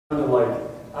to like,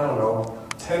 I don't know,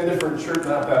 10 different churches,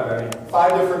 not that many,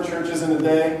 5 different churches in a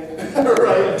day,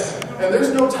 right? And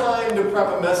there's no time to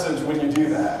prep a message when you do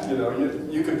that. You know,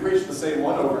 you can preach the same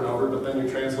one over and over, but then your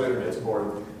translator gets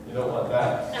bored. You don't want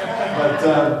that.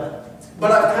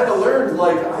 But I've kind of learned,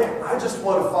 like, I just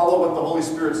want to follow what the Holy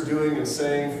Spirit's doing and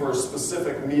saying for a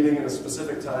specific meeting at a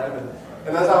specific time.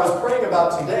 And as I was praying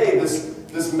about today,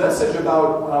 this message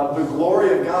about the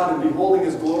glory of God and beholding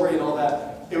His glory and all that,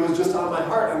 it was just on my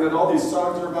heart. And then all these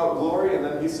songs are about glory, and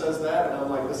then he says that, and I'm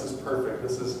like, this is perfect.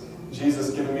 This is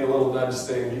Jesus giving me a little nudge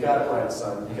saying, you got it right,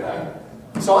 son. You got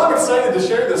it. So I'm excited to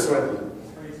share this with you.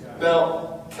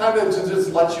 Now, kind of to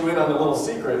just let you in on a little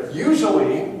secret,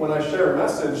 usually when I share a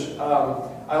message,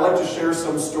 I like to share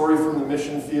some story from the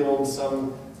mission field,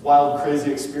 some wild,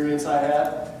 crazy experience I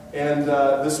had. And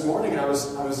this morning I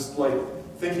was like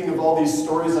thinking of all these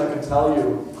stories I could tell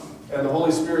you. And the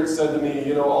Holy Spirit said to me,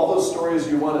 you know, all those stories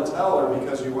you want to tell are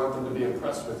because you want them to be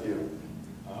impressed with you.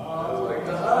 I was like,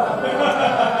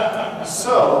 ah.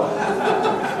 So,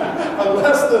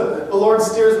 unless the Lord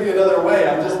steers me another way,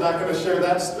 I'm just not going to share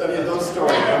any of those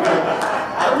stories.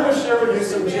 I'm going to share with you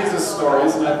some Jesus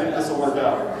stories, and I think this will work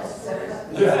out.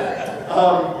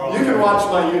 Yeah. You can watch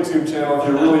my YouTube channel if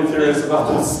you're really curious about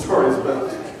those stories.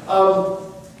 But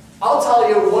I'll tell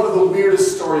you one of the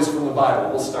weirdest stories from the Bible.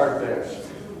 We'll start there.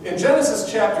 In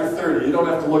Genesis chapter 30, you don't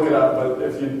have to look it up, but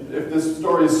if this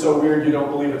story is so weird you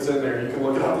don't believe it's in there, you can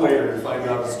look it up later and find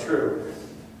out it's true.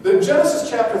 In Genesis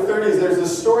chapter 30, there's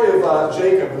this story of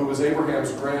Jacob, who was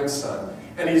Abraham's grandson.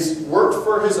 And he's worked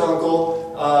for his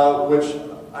uncle, which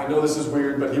I know this is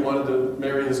weird, but he wanted to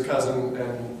marry his cousin,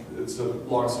 and it's a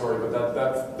long story, but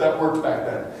that worked back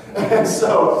then. And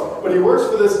so, when he works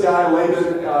for this guy,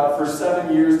 Laban, for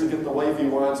 7 years to get the wife he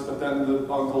wants, but then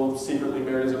the uncle secretly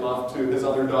marries him off to his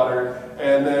other daughter,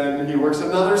 and then he works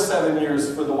another 7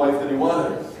 years for the wife that he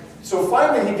wanted. So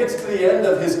finally, he gets to the end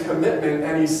of his commitment,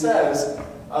 and he says,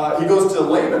 he goes to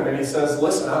Laban, and he says,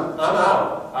 listen, I'm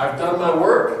out. I've done my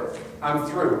work. I'm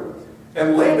through.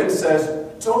 And Laban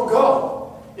says, don't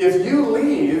go. If you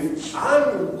leave,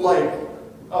 I'm like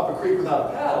up a creek without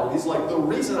a paddle. He's like, the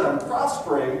reason I'm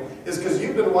prospering is because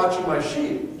you've been watching my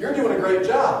sheep. You're doing a great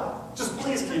job. Just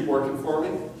please keep working for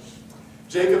me.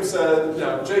 Jacob said,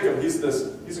 Jacob, he's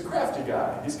a crafty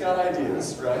guy. He's got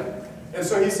ideas, right? And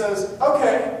so he says,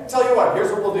 okay, tell you what,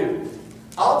 here's what we'll do.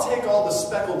 I'll take all the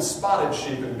speckled, spotted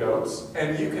sheep and goats,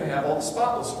 and you can have all the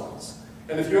spotless ones.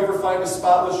 And if you ever find a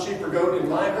spotless sheep or goat in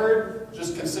my herd,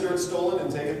 just consider it stolen and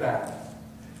take it back.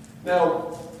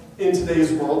 Now, in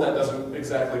today's world, that doesn't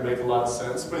exactly make a lot of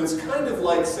sense, but it's kind of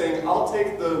like saying, I'll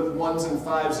take the 1s and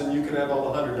 5s and you can have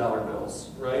all the $100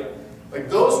 bills, right? Like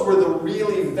those were the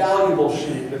really valuable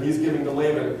sheep that he's giving to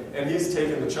Laban, and he's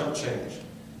taking the chump change.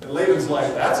 And Laban's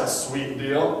like, that's a sweet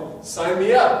deal. Sign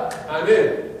me up. I'm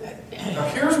in. Now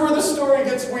here's where the story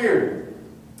gets weird.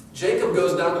 Jacob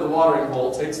goes down to the watering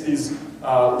hole, takes these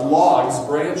logs,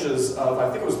 branches of, I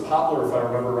think it was poplar if I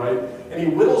remember right, and he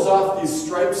whittles off these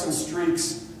stripes and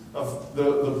streaks of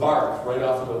the bark right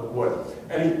off of the wood.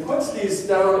 And he puts these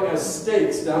down as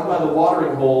stakes down by the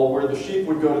watering hole where the sheep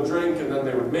would go to drink and then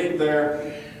they would mate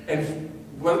there. And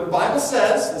what the Bible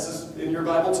says, this is in your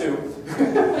Bible too,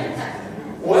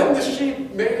 when the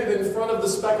sheep mated in front of the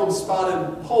speckled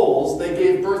spotted holes, they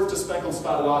gave birth to speckled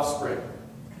spotted offspring.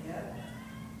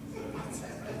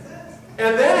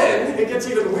 And then it gets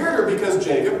even weirder because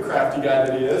Jacob, crafty guy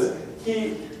that he is,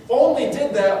 he only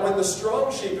did that when the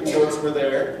strong sheep and goats were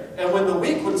there, and when the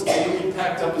weak ones came, he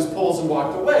packed up his poles and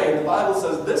walked away. And the Bible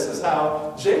says this is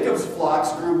how Jacob's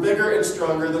flocks grew bigger and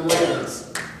stronger than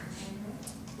Laban's.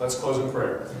 Let's close in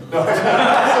prayer. No.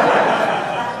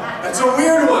 That's a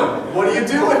weird one. What do you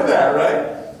do with that,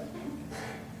 right?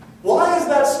 Why is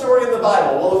that story in the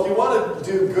Bible? Well, if you want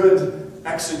to do good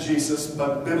exegesis,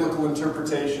 but biblical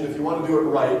interpretation, if you want to do it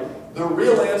right, the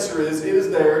real answer is it is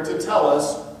there to tell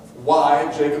us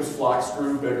why Jacob's flocks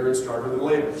grew bigger and stronger than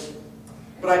Laban's.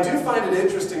 But I do find it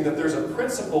interesting that there's a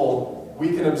principle we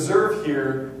can observe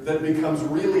here that becomes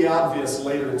really obvious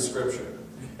later in Scripture.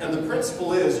 And the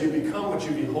principle is you become what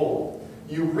you behold.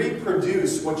 You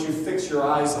reproduce what you fix your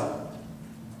eyes on.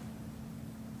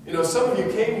 You know, some of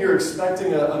you came here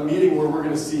expecting a meeting where we're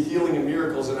going to see healing and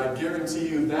miracles, and I guarantee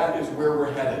you that is where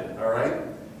we're headed, all right?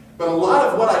 But a lot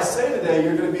of what I say today,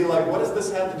 you're going to be like, what does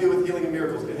this have to do with healing and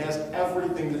miracles? It has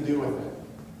everything to do with it.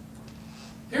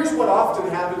 Here's what often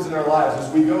happens in our lives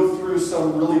as we go through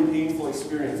some really painful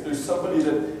experience. There's somebody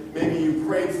that maybe you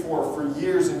prayed for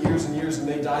years and years and years, and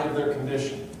they died of their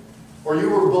condition. Or you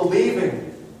were believing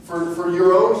for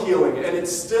your own healing, and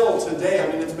it's still today, I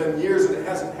mean, it's been years and it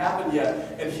hasn't happened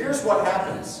yet. And here's what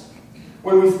happens.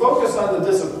 When we focus on the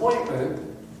disappointment,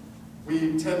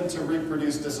 we tend to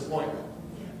reproduce disappointment.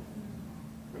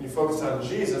 When you focus on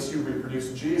Jesus, you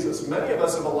reproduce Jesus. Many of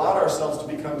us have allowed ourselves to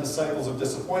become disciples of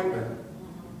disappointment.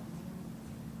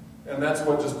 And that's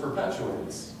what just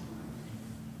perpetuates.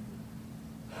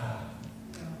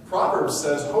 Proverbs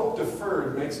says, hope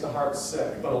deferred makes the heart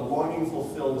sick, but a longing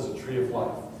fulfilled is a tree of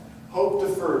life. Hope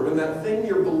deferred, when that thing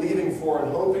you're believing for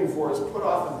and hoping for is put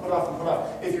off and put off and put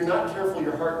off, if you're not careful,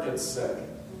 your heart gets sick.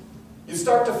 You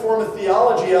start to form a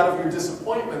theology out of your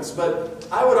disappointments, but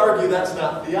I would argue that's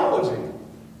not theology.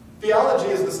 Theology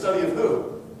is the study of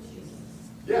who?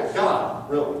 Yeah, God,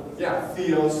 really. Yeah,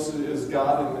 theos is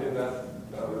God in that,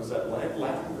 is that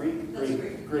Latin, Greek?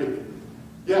 Greek.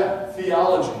 Yeah,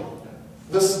 theology.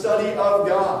 The study of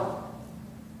God.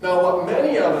 Now, what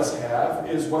many of us have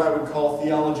is what I would call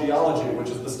theologiology, which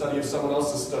is the study of someone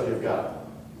else's study of God.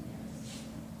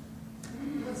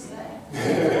 What's that?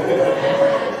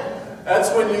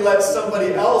 That's when you let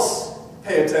somebody else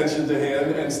pay attention to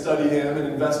Him and study Him and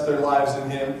invest their lives in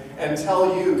Him and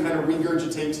tell you, kind of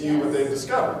regurgitate to you what they've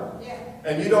discovered. Yeah.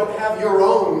 And you don't have your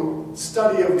own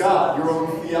study of God, your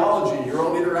own theology, your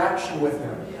own interaction with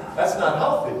Him. That's not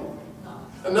healthy.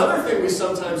 Another thing we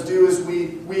sometimes do is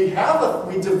we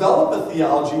develop a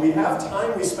theology, we have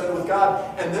time we spend with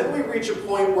God, and then we reach a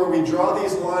point where we draw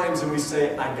these lines and we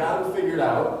say, I got it figured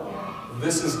out,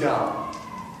 this is God.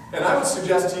 And I would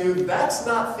suggest to you, that's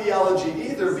not theology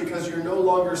either, because you're no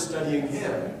longer studying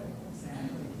Him.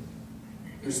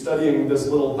 You're studying this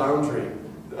little boundary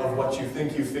of what you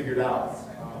think you figured out.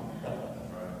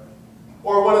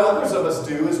 Or what others of us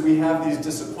do is we have these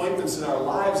disappointments in our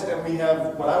lives, and we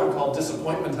have what I would call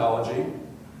disappointmentology,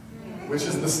 which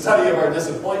is the study of our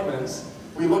disappointments.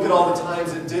 We look at all the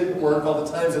times it didn't work, all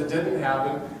the times it didn't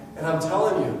happen, and I'm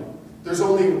telling you, there's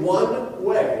only one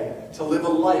way to live a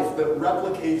life that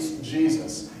replicates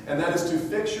Jesus, and that is to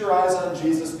fix your eyes on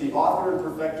Jesus, the author and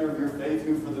perfecter of your faith,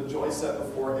 who for the joy set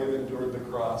before Him endured the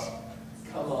cross.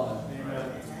 Come on.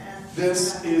 Amen.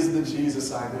 This is the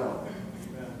Jesus I know.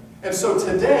 And so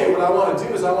today, what I want to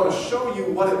do is I want to show you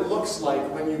what it looks like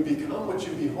when you become what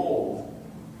you behold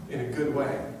in a good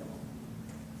way.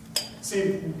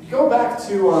 See, go back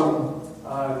to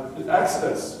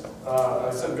Exodus. I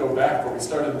said go back, but we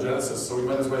started in Genesis, so we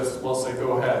might as well say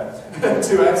go ahead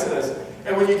to Exodus.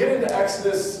 And when you get into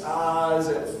Exodus, is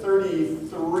it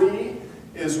 33,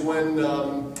 is when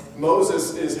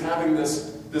Moses is having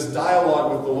this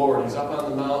dialogue with the Lord. He's up on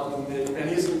the mountain, and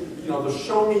he's, the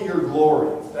show me your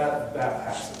glory, that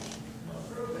passage.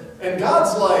 And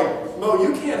God's like, Mo,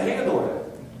 you can't handle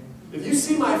it. If you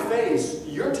see my face,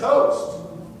 you're toast.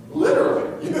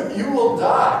 Literally. You will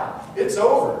die. It's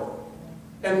over.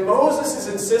 And Moses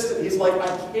is insistent. He's like,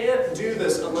 I can't do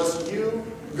this unless you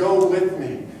go with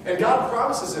me. And God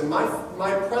promises him, my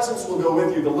presence will go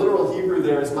with you. The literal Hebrew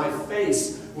there is my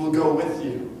face will go with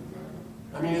you.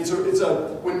 I mean,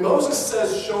 when Moses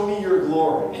says, show me your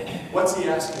glory, what's he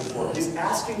asking for? He's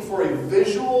asking for a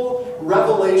visual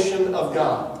revelation of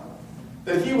God.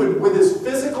 That he would, with his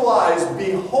physical eyes,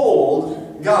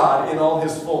 behold God in all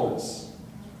His fullness.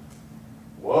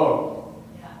 Whoa.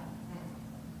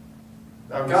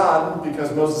 Now God,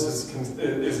 because Moses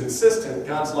is insistent,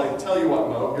 God's like, tell you what,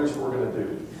 Mo, here's what we're going to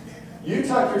do. You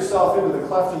tuck yourself into the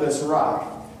cleft of this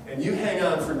rock, and you hang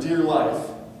on for dear life.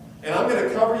 And I'm going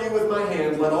to cover you with my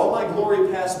hand, let all my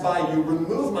glory pass by you,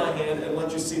 remove my hand, and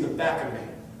let you see the back of me.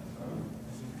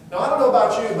 Now, I don't know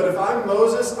about you, but if I'm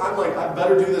Moses, I'm like, I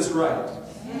better do this right.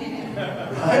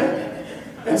 Right?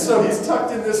 And so he's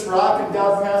tucked in this rock, and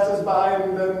God passes by,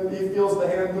 and then he feels the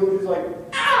hand move. He's like,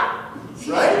 ah!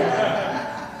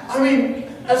 Right? I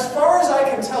mean, as far as I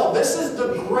can tell, this is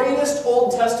the greatest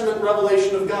Old Testament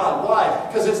revelation of God. Why?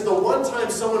 Because it's the one time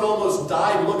someone almost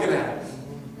died looking at it.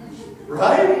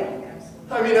 Right?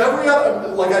 I mean, every other,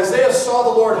 like Isaiah saw the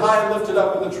Lord high and lifted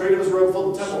up, and the train of his robe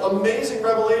filled the temple. Amazing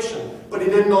revelation, but he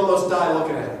didn't almost die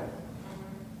looking at it.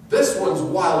 This one's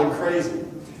wild and crazy.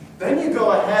 Then you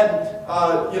go ahead,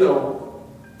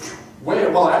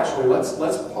 actually, let's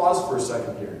pause for a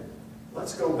second here.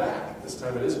 Let's go back. This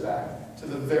time it is back to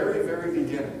the very, very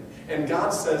beginning. And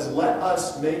God says, let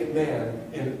us make man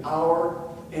in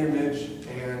our image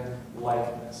and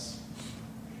likeness.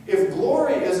 If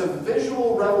glory is a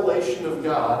visual revelation of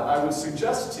God, I would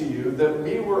suggest to you that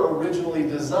we were originally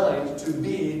designed to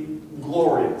be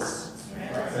glorious.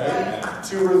 Okay?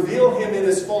 To reveal Him in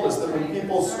His fullness, that when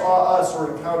people saw us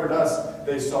or encountered us,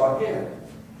 they saw Him.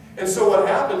 And so what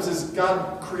happens is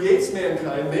God creates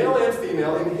mankind, male and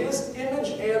female, in His image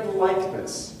and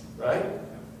likeness. Right?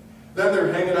 Then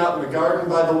they're hanging out in the garden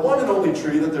by the one and only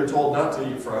tree that they're told not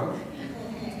to eat from.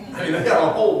 I mean, they got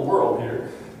a whole world here.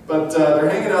 But they're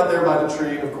hanging out there by the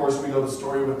tree, and of course we know the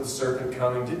story with the serpent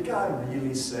coming. Did God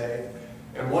really say?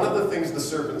 And one of the things the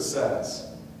serpent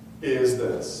says is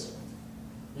this: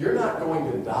 you're not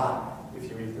going to die if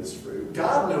you eat this fruit.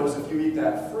 God knows if you eat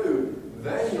that fruit,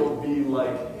 then you'll be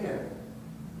like him.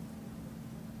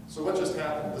 So what just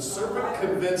happened? The serpent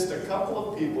convinced a couple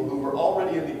of people who were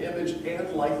already in the image and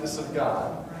likeness of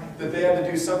God that they had to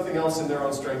do something else in their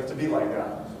own strength to be like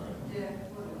God.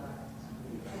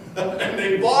 And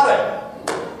they bought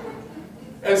it.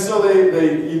 And so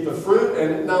they eat the fruit.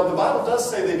 And now the Bible does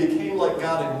say they became like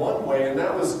God in one way, and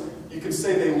that was, you could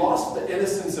say they lost the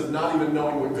innocence of not even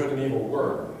knowing what good and evil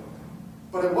were.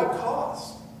 But at what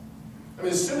cost? I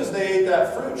mean, as soon as they ate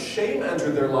that fruit, shame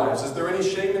entered their lives. Is there any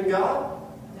shame in God?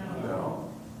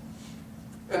 No.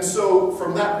 And so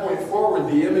from that point forward,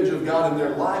 the image of God in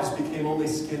their lives became only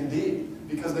skin deep,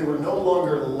 because they were no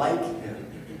longer like him.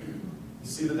 You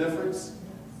see the difference?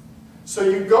 So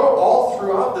you go all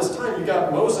throughout this time, you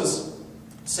got Moses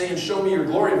saying, show me your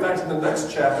glory. In fact, in the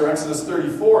next chapter, Exodus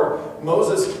 34,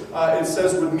 Moses, it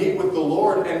says, would meet with the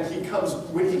Lord, and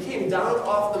when he came down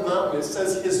off the mountain, it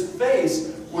says his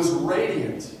face was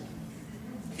radiant.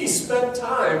 He spent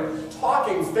time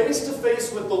talking face to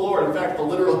face with the Lord. In fact, the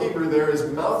literal Hebrew there is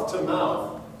mouth to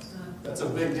mouth. That's a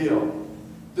big deal.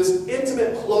 This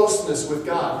intimate closeness with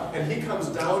God, and he comes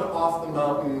down off the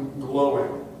mountain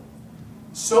glowing.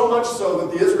 So much so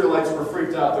that the Israelites were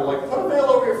freaked out. They're like, put a veil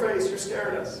over your face, you're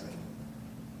scaring us.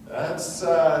 That's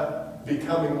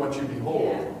becoming what you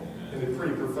behold in a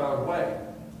pretty profound way.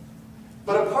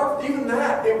 But apart from even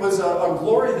that, it was a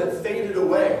glory that faded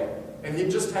away. And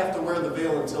he'd just have to wear the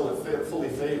veil until it fully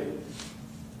faded.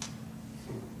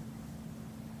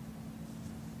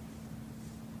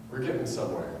 We're getting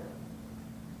somewhere.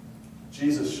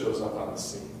 Jesus shows up on the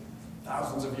scene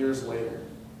thousands of years later.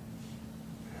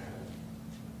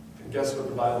 And guess what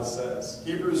the Bible says?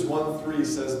 Hebrews 1:3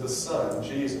 says the Son,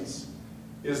 Jesus,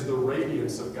 is the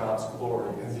radiance of God's glory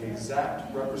and the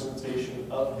exact representation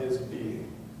of his being.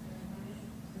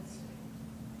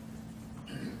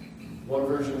 One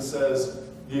version says,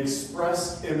 the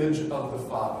express image of the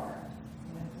Father.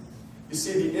 You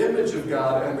see, the image of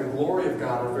God and the glory of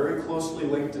God are very closely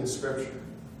linked in Scripture.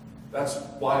 That's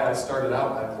why I started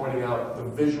out by pointing out the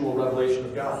visual revelation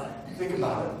of God. Think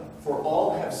about it. For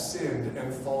all have sinned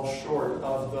and fall short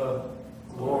of the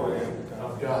glory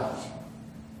of God.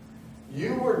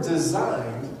 You were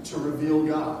designed to reveal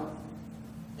God.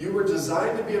 You were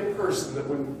designed to be a person that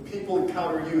when people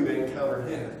encounter you, they encounter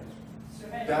him.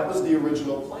 That was the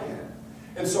original plan.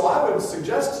 And so I would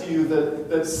suggest to you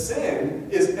that sin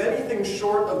is anything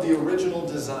short of the original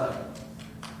design.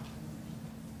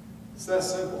 It's that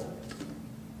simple.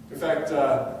 In fact,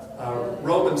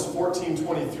 Romans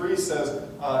 14:23 says,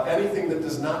 anything that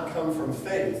does not come from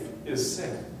faith is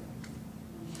sin.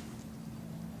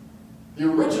 The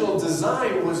original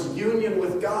design was union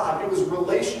with God. It was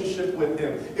relationship with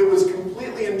him. It was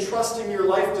completely entrusting your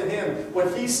life to him.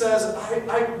 When he says,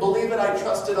 I believe it, I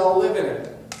trust it, I'll live in it.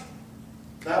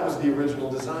 That was the original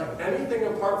design. Anything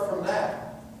apart from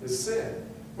that is sin.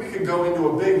 We could go into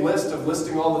a big list of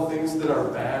listing all the things that are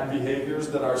bad behaviors,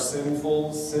 that are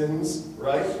sinful sins,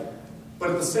 right?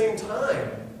 But at the same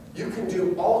time, you can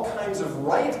do all kinds of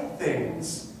right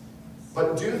things,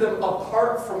 but do them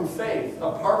apart from faith,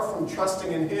 apart from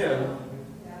trusting in him,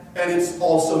 and it's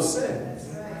also sin.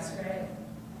 That's right.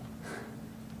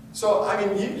 So, I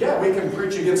mean, yeah, we can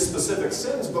preach against specific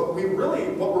sins, but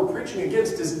what we're preaching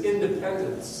against is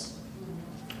independence.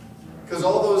 Because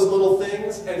all those little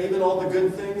things, and even all the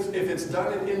good things, if it's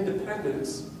done in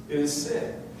independence, it is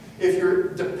sin. If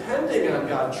you're depending on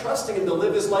God, trusting him to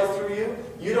live his life through you,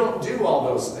 you don't do all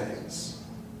those things.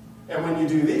 And when you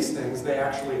do these things, they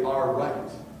actually are right.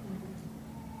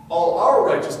 All our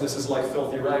righteousness is like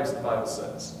filthy rags, the Bible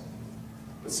says.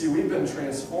 But see, we've been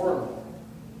transformed.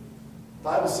 The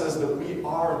Bible says that we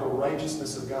are the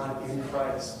righteousness of God in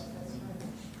Christ.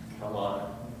 Come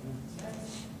on.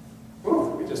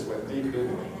 Ooh, we just went deep,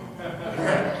 didn't we?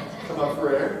 Come up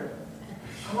for air.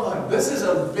 Come on, this is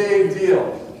a big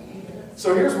deal.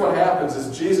 So here's what happens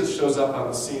is Jesus shows up on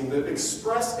the scene, the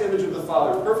express image of the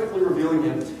Father, perfectly revealing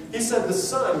him. He said the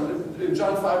Son, in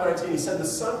John 5:19, he said the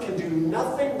Son can do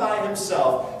nothing by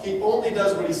himself. He only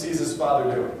does what he sees his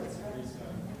Father doing.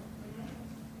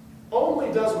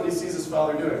 Only does what he sees his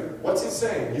Father doing. What's he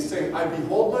saying? He's saying, I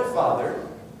behold my Father,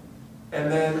 and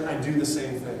then I do the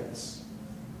same things.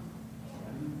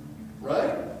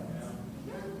 Right?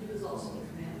 He was also the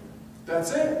commander.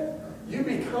 That's it. You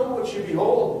become what you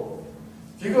behold.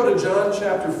 If you go to John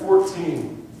chapter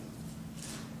 14,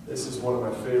 this is one of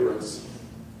my favorites.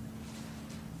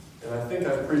 And I think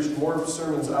I've preached more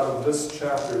sermons out of this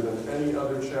chapter than any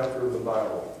other chapter of the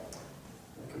Bible.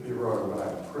 I could be wrong, but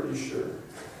I'm pretty sure.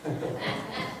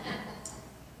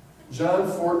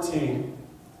 John 14.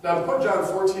 Now, to put John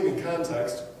 14 in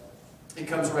context, it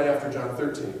comes right after John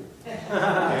 13.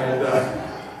 And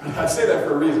I say that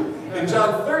for a reason. In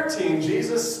John 13,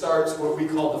 Jesus starts what we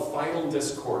call the final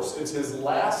discourse. It's his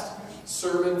last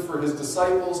sermon for his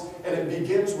disciples, and it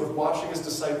begins with washing his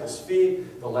disciples'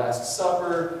 feet, the Last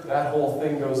Supper, that whole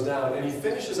thing goes down. And he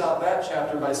finishes out that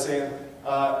chapter by saying,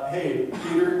 hey,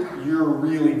 Peter, you're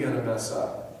really going to mess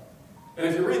up. And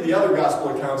if you read the other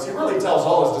gospel accounts, he really tells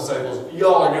all his disciples,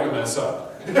 y'all are going to mess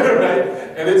up, right?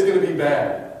 And it's going to be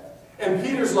bad. And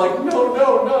Peter's like,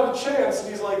 no, not a chance.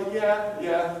 And he's like,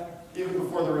 yeah, even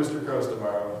before the rooster crows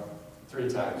tomorrow, 3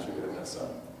 times you're going to mess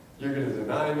up. You're going to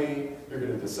deny me. You're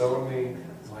going to disown me.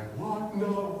 He's like, what?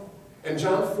 No. And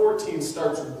John 14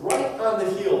 starts right on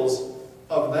the heels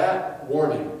of that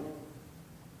warning.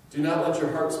 Do not let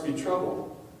your hearts be troubled.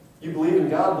 You believe in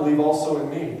God, believe also in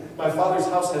me. My Father's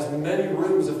house has many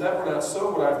rooms. If that were not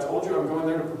so, would I have told you I'm going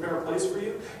there to prepare a place for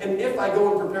you? And if I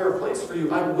go and prepare a place for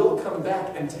you, I will come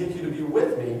back and take you to be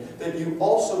with me, that you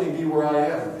also may be where I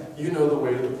am. You know the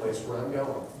way to the place where I'm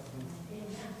going.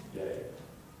 Yay.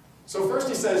 So first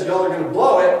he says, y'all are going to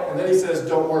blow it, and then he says,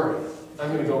 don't worry. I'm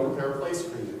going to go prepare a place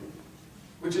for you.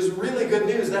 Which is really good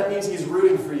news. That means he's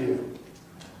rooting for you.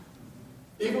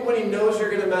 Even when he knows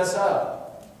you're going to mess up,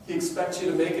 he expects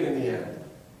you to make it in the end.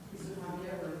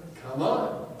 Come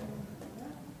on.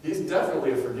 He's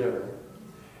definitely a forgiver.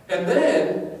 And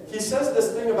then he says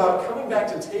this thing about coming back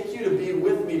to take you to be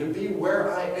with me, to be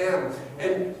where I am.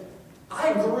 And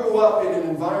I grew up in an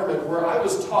environment where I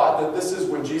was taught that this is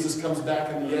when Jesus comes back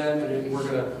in the end and we're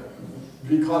going to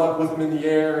be caught up with him in the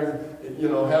air and, you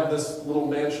know, have this little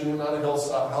mansion on a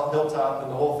hilltop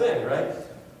and the whole thing, right?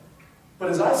 But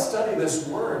as I study this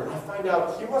word, I find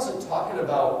out he wasn't talking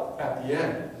about at the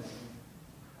end.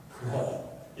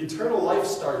 Eternal life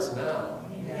starts now.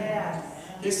 Yes.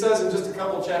 He says in just a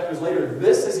couple chapters later,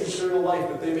 this is eternal life,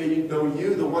 that they may know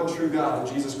you, the one true God, and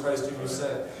Jesus Christ whom you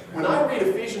sent. When I read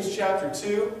Ephesians chapter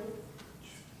 2,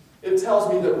 it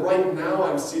tells me that right now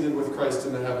I'm seated with Christ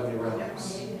in the heavenly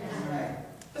realms.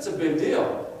 That's a big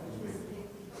deal.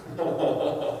 Come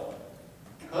on.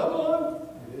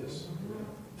 It is.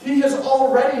 He has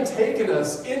already taken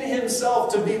us in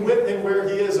himself to be with him where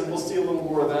he is, and we'll see a little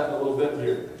more of that in a little bit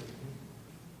here.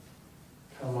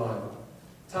 Come on.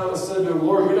 Thomas said to him,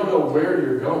 Lord, we don't know where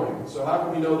you're going, so how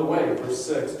can we know the way? Verse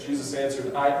 6, Jesus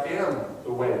answered, I am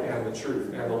the way and the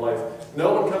truth and the life.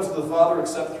 No one comes to the Father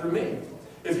except through me.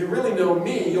 If you really know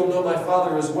me, you'll know my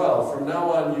Father as well. From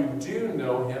now on, you do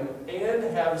know him and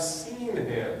have seen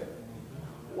him.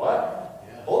 What?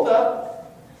 Hold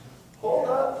up. Hold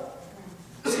up.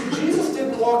 See, Jesus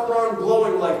didn't walk around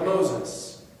glowing like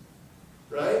Moses,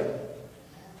 right?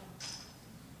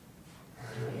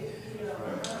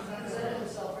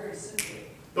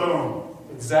 Boom.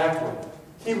 Exactly.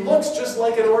 He looks just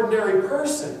like an ordinary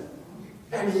person.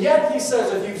 And yet he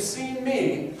says, if you've seen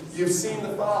me, you've seen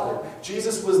the Father.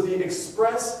 Jesus was the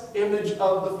express image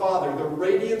of the Father, the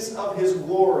radiance of his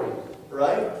glory,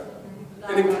 right?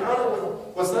 An encounter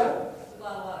with, what's that? Without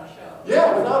a lot of show.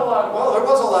 Yeah, without a lot, well, there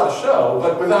was a lot of show,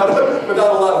 but without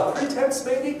a lot of pretense,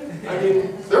 maybe. I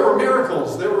mean, there were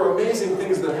miracles, there were amazing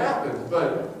things that happened,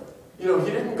 but, you know,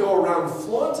 he didn't go around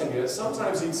flaunting it.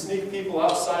 Sometimes he'd sneak people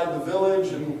outside the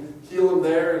village and heal them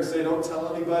there and say, don't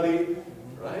tell anybody,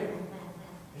 right?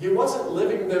 He wasn't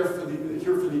living there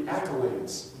here for the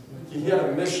accolades. He had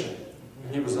a mission,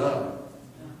 and he was on it.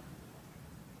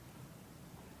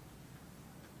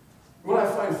 What I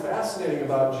find fascinating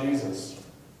about Jesus,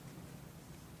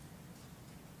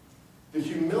 the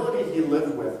humility he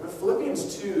lived with.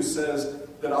 Philippians 2 says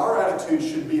that our attitude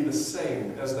should be the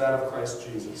same as that of Christ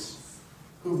Jesus,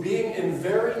 who being in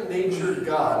very nature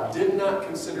God, did not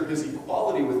consider his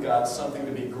equality with God something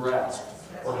to be grasped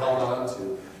or held on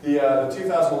to. The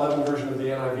 2011 version of the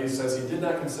NIV says he did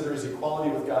not consider his equality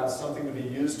with God something to be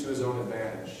used to his own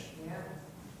advantage.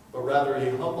 But rather he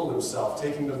humbled himself,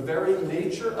 taking the very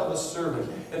nature of a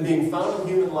servant, and being found in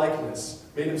human likeness,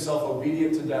 made himself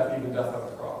obedient to death, even death on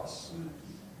the cross. And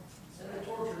the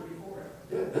torture before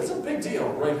it. Yeah, that's a big deal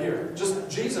right here. Just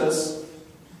Jesus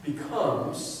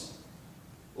becomes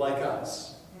like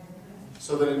us.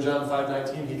 So that in John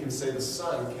 5:19 he can say the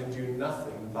Son can do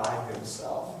nothing by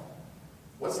himself.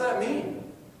 What's that mean?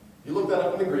 You look that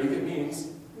up in the Greek, it means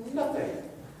nothing.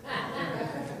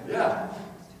 Yeah.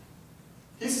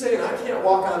 He's saying, I can't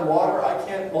walk on water, I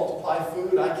can't multiply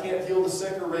food, I can't heal the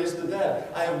sick or raise the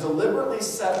dead. I have deliberately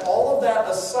set all of that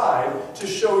aside to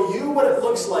show you what it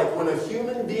looks like when a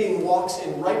human being walks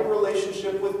in right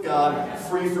relationship with God,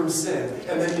 free from sin.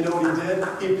 And then you know what he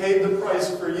did? He paid the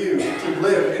price for you to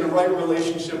live in right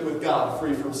relationship with God,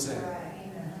 free from sin.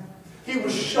 He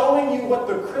was showing you what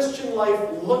the Christian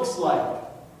life looks like.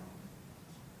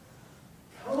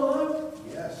 Come on.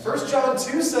 1 John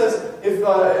 2 says, if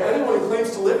anyone who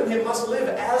claims to live in him must live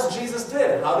as Jesus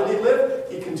did. How did he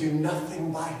live? He can do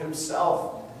nothing by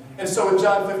himself. And so in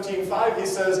John 15:5 he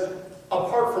says,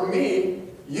 apart from me,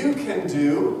 you can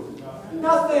do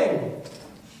nothing.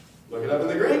 Look it up in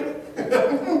the Greek.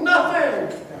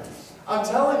 Nothing. I'm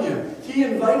telling you, he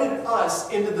invited us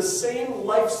into the same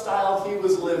lifestyle he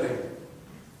was living.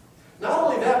 Not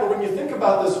only that, but when you think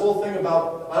about this whole thing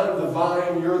about I'm the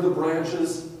vine, you're the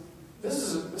branches,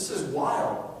 this is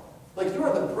wild. Like, you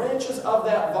are the branches of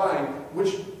that vine,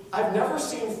 which I've never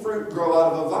seen fruit grow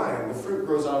out of a vine. The fruit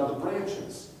grows out of the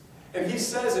branches. And he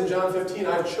says in John 15,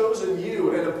 I've chosen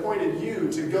you and appointed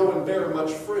you to go and bear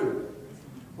much fruit.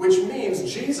 Which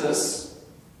means Jesus,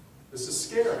 this is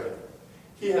scary,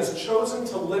 he has chosen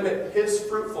to limit his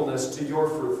fruitfulness to your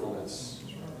fruitfulness.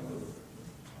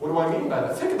 What do I mean by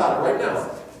that? Think about it right now.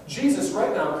 Jesus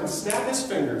right now can snap his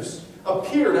fingers,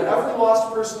 appear to every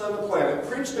lost person on the planet,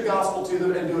 preach the gospel to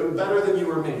them, and do it better than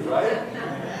you or me, right?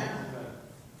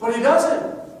 But he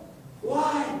doesn't.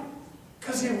 Why?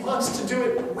 Because he wants to do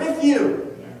it with you.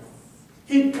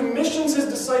 He commissions his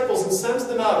disciples and sends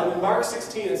them out. And in Mark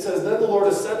 16 it says, then the Lord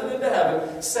ascended into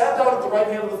heaven, sat down at the right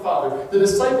hand of the Father. The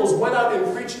disciples went out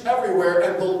and preached everywhere,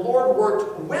 and the Lord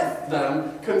worked with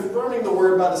them, confirming the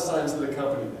word by the signs that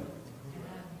accompanied them.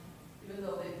 Even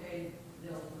though they paid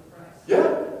the ultimate price.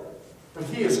 Yeah. But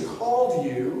he has called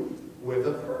you with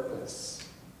a purpose.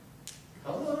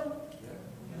 Come on.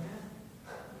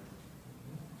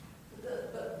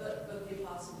 But the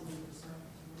apostles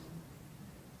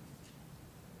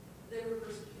they were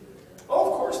persecuted.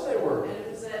 Oh, of course they were. And it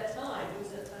was that time.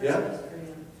 Yeah. Of history.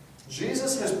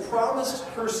 Jesus has promised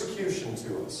persecution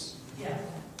to us. Yeah.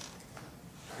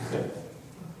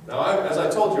 Now, as I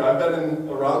told you, I've been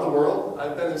around the world.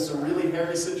 I've been in some really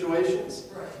hairy situations.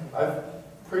 Right. I've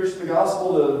preached the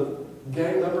gospel to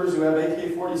gang members who have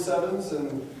AK-47s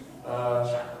and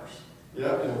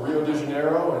in Rio de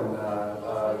Janeiro and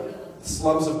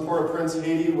slums of Port-au-Prince,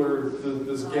 Haiti, where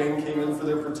this gang came in for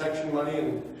their protection money,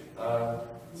 and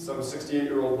some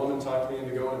 68-year-old woman talked me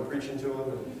into going and preaching to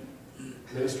them and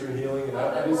ministering healing.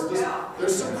 And it's just,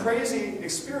 there's some crazy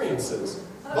experiences.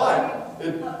 But how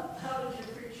did you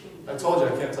preach? I told you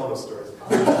I can't tell those stories.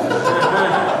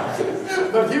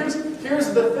 But here's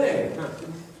the thing.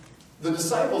 The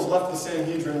disciples left the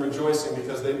Sanhedrin rejoicing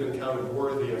because they'd been counted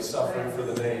worthy of suffering for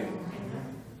the name.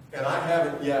 And I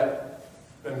haven't yet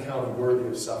been counted worthy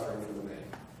of suffering for the name.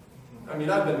 I mean,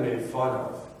 I've been made fun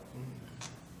of.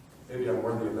 Maybe I'm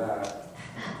worthy of that.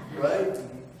 Right?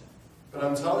 But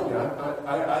I'm telling you,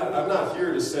 I'm not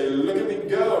here to say, look at me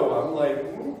go. I'm like,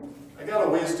 I got a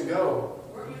ways to go.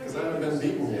 Because I haven't been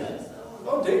beaten yet.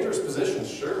 Oh, dangerous positions,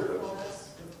 sure, but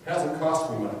it hasn't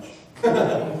cost me much.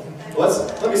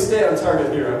 Let me stay on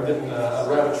target here. I'm getting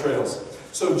rabbit trails.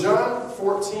 So John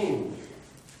 14.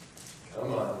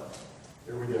 Come on.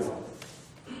 Here we go.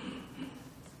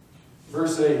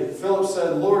 Verse 8. Philip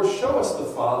said, Lord, show us the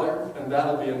Father, and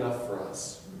that'll be enough for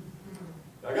us.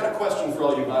 Now, I got a question for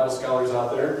all you Bible scholars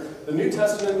out there. The New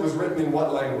Testament was written in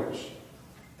what language?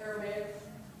 Aramaic.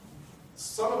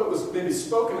 Some of it was maybe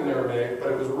spoken in Aramaic,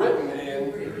 but it was written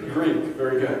in Greek.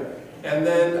 Very good. And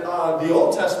then the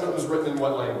Old Testament was written in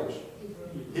what language?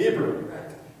 Hebrew.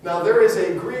 Now there is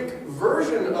a Greek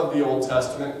version of the Old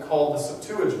Testament called the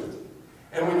Septuagint.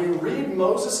 And when you read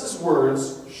Moses'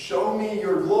 words, show me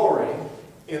your glory,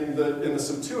 in the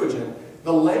Septuagint,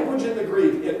 the language in the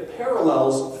Greek, it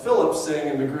parallels Philip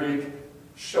saying in the Greek,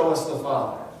 show us the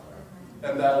Father,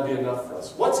 and that'll be enough for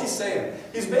us. What's he saying?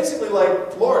 He's basically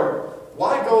like, Lord,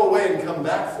 why go away and come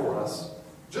back for us?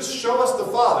 Just show us the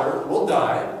Father, we'll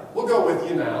die, we'll go with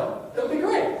you now, it'll be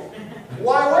great.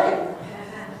 Why wait?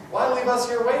 Why leave us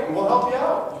here waiting? We'll help you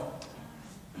out.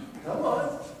 Come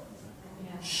on.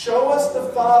 Show us the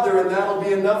Father, and that'll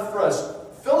be enough for us.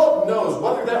 Philip knows,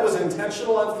 whether that was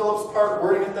intentional on Philip's part,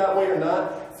 wording it that way or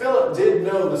not, Philip did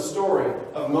know the story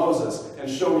of Moses, and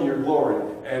show me your glory,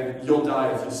 and you'll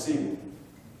die if you see me.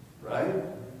 Right?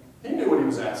 He knew what he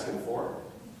was asking for.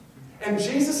 And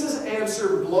Jesus'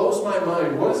 answer blows my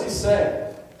mind. What does he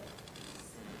say?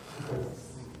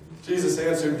 Jesus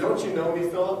answered, don't you know me,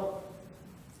 Philip?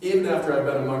 Even after I've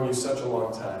been among you such a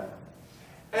long time.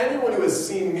 Anyone who has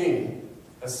seen me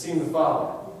has seen the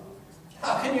Father.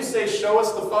 How can you say, show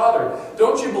us the Father?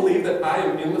 Don't you believe that I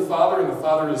am in the Father and the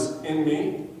Father is in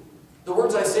me? The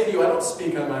words I say to you, I don't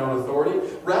speak on my own authority.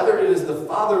 Rather, it is the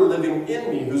Father living in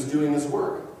me who's doing this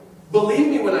work. Believe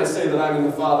me when I say that I'm in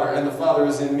the Father and the Father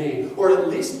is in me, or at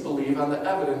least believe on the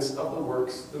evidence of the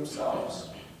works themselves.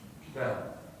 Now,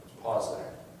 let's pause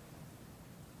there.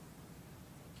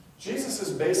 Jesus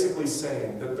is basically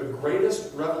saying that the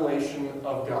greatest revelation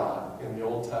of God in the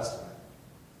Old Testament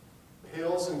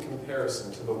pales in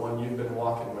comparison to the one you've been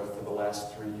walking with for the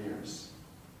last 3 years.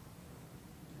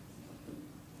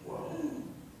 Whoa.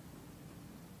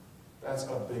 That's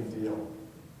a big deal.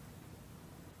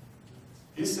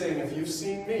 He's saying, if you've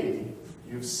seen me,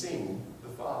 you've seen the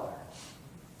Father.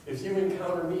 If you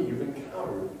encounter me, you've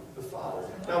encountered the Father.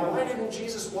 Now, why didn't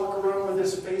Jesus walk around with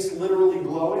his face literally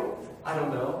glowing? I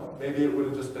don't know. Maybe it would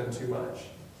have just been too much.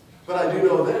 But I do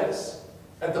know this.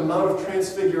 At the Mount of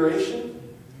Transfiguration,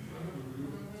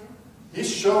 he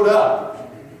showed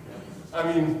up.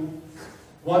 I mean,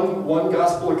 one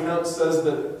gospel account says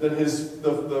that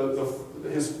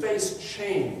his face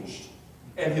changed,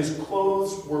 and his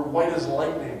clothes were white as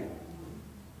lightning.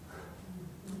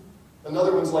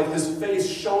 Another one's like his face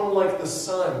shone like the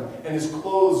sun, and his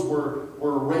clothes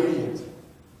were radiant.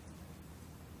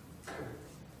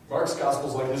 Mark's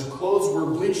gospel's like his clothes were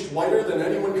bleached whiter than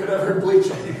anyone could ever bleach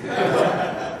them.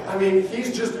 I mean,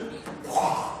 he's just,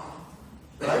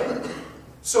 right?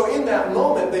 So in that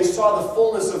moment, they saw the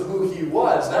fullness of who he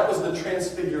was. That was the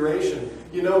transfiguration.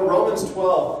 You know, Romans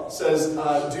 12 says,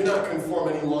 do not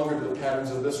conform any longer to the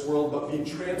patterns of this world, but be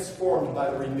transformed by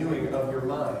the renewing of your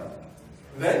mind.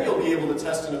 Then you'll be able to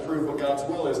test and approve what God's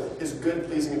will is, his good,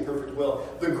 pleasing, and perfect will.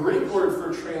 The Greek word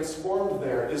for transformed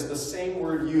there is the same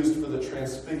word used for the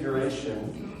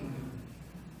transfiguration.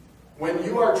 When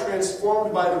you are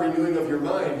transformed by the renewing of your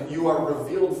mind, you are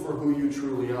revealed for who you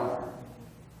truly are.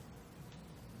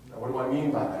 Now, what do I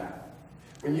mean by that?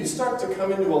 When you start to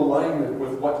come into alignment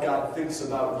with what God thinks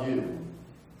about you,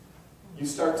 you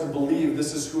start to believe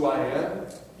this is who I am,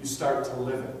 you start to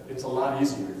live it. It's a lot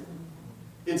easier.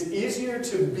 It's easier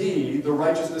to be the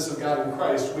righteousness of God in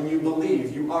Christ when you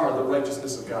believe you are the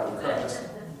righteousness of God in Christ.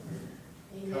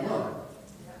 Come on.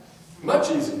 Much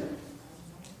easier.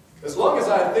 As long as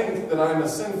I think that I'm a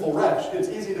sinful wretch, it's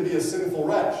easy to be a sinful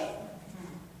wretch.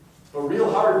 But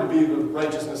real hard to be the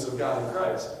righteousness of God in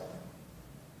Christ.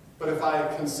 But if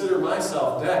I consider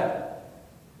myself dead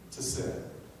to sin,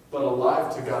 but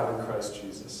alive to God in Christ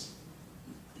Jesus,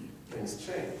 things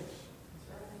change.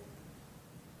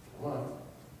 Come on.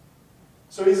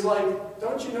 So he's like,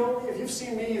 don't you know me? If you've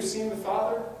seen me, you've seen the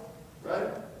Father, right?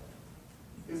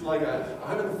 He's like,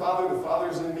 I'm in the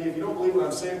Father's in me. If you don't believe what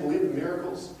I'm saying, believe the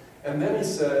miracles. And then he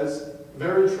says,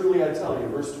 very truly I tell you,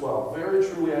 verse 12, very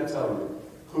truly I tell you,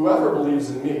 whoever believes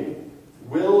in me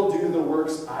will do the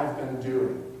works I've been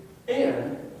doing.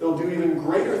 And they'll do even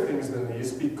greater things than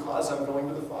these because I'm going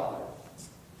to the Father.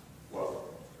 Whoa.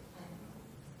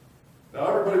 Now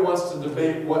everybody wants to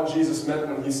debate what Jesus meant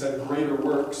when he said greater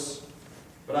works.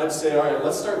 But I'd say, all right,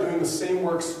 let's start doing the same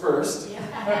works first.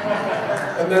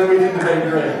 And then we can debate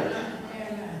greater.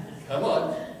 Come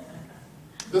on.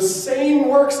 The same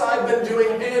works I've been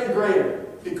doing and greater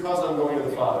because I'm going to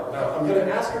the Father. Now, I'm going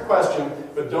to ask a question,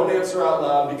 but don't answer out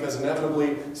loud because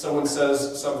inevitably someone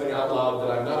says something out loud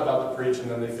that I'm not about to preach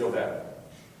and then they feel bad.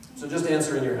 So just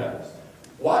answer in your head.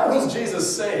 Why was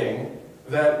Jesus saying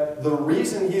that the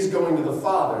reason he's going to the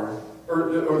Father,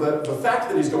 or that the fact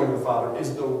that he's going to the Father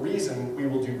is the reason we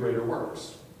will do greater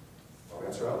works? Don't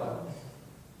answer out loud.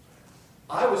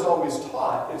 I was always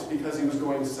taught it's because he was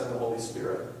going to send the Holy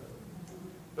Spirit.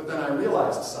 But then I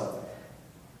realized something.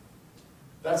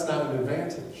 That's not an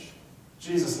advantage.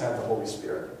 Jesus had the Holy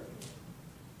Spirit.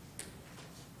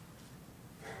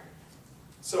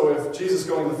 So if Jesus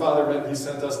going to the Father meant he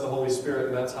sent us the Holy Spirit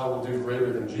and that's how we'll do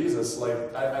greater than Jesus,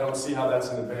 like, I don't see how that's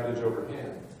an advantage over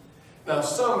him. Now,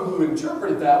 some who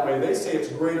interpret it that way, they say it's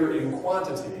greater in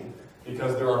quantity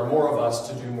because there are more of us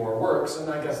to do more works, and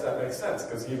I guess that makes sense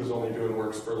because he was only doing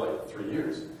works for like 3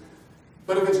 years.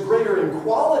 But if it's greater in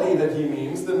quality that he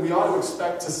means, then we ought to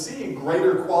expect to see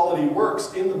greater quality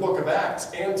works in the book of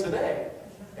Acts and today.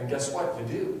 And guess what? You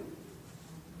do.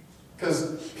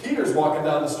 Because Peter's walking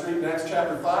down the street in Acts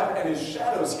chapter 5 and his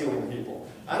shadow's healing people.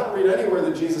 I don't read anywhere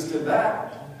that Jesus did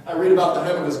that. I read about the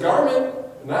hem of his garment,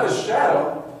 and not his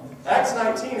shadow. Acts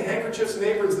 19, handkerchiefs and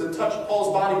aprons that touched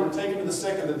Paul's body were taken to the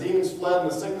sick, and the demons fled, and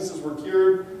the sicknesses were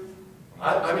cured.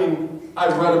 I mean,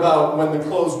 I've read about when the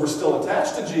clothes were still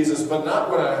attached to Jesus, but not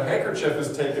when a handkerchief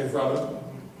is taken from him.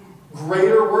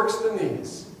 Greater works than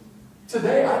these.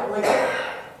 Today,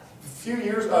 few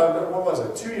years, what was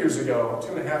it, 2 years ago,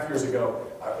 2.5 years ago,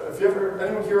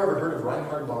 anyone here ever heard of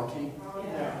Reinhard Bonnke?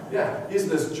 Yeah, he's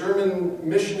this German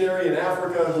missionary in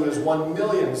Africa who has won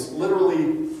millions,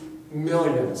 literally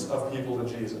millions of people to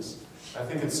Jesus. I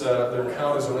think it's their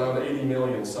count is around 80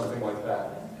 million, something like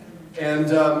that.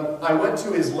 And I went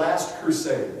to his last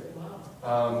crusade.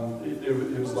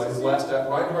 It was like his last,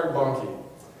 Reinhard Bonnke.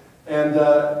 And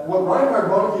what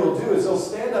Reinhard Bonnke will do is he'll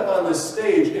stand up on this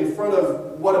stage in front of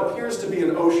what appears to be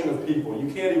an ocean of people.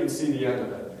 You can't even see the end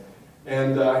of it.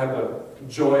 And I have the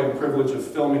joy and privilege of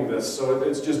filming this, so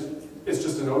it's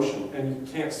just an ocean, and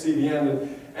you can't see the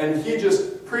end. And he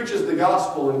just preaches the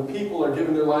gospel, and people are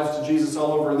giving their lives to Jesus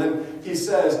all over. And then he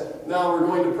says, now we're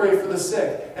going to pray for the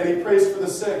sick. And he prays for the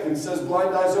sick and says,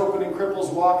 blind eyes open and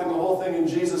cripples walk, and the whole thing in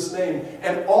Jesus' name.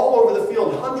 And all over the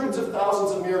field, hundreds of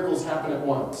thousands of miracles happen at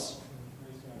once.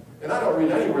 And I don't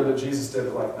read anywhere that Jesus did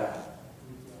it like that.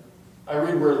 I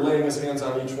read where laying his hands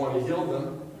on each one, he healed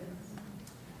them.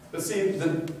 But see,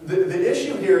 the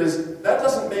issue here is that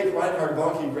doesn't make Reinhard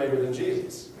Bonnke greater than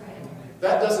Jesus.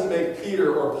 That doesn't make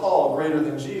Peter or Paul greater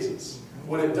than Jesus.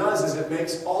 What it does is it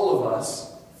makes all of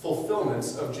us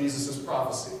fulfillments of Jesus'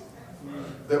 prophecy.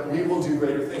 That we will do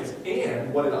greater things.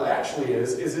 And what it actually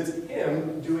is it's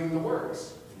him doing the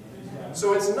works.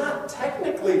 So it's not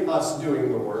technically us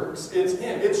doing the works, it's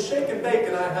him. It's shake and bake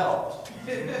and I helped.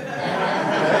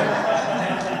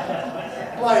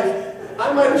 Like,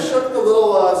 I might have shook the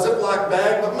little Ziploc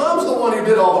bag, but Mom's the one who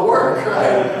did all the work,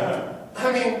 right?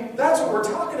 I mean, that's what we're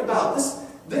talking about.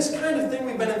 This kind of thing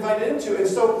we've been invited into. And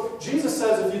so Jesus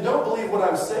says, if you don't believe what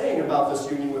I'm saying about this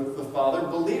union with the Father,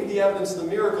 believe the evidence of the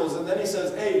miracles. And then he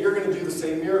says, hey, you're going to do the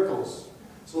same miracles.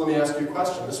 So let me ask you a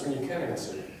question. This one you can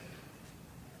answer.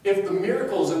 If the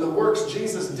miracles and the works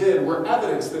Jesus did were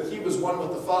evidence that he was one with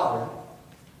the Father,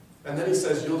 and then he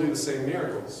says, you'll do the same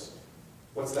miracles,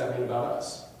 what's that mean about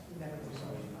us?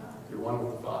 You're one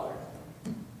with the Father.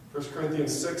 1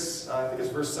 Corinthians 6, I think it's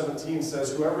verse 17,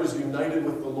 says, whoever is united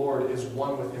with the Lord is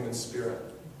one with him in spirit.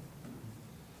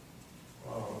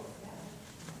 Wow.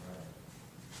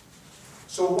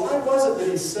 So why was it that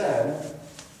he said,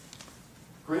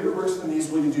 greater works than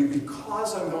these will you do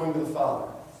because I'm going to the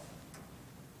Father?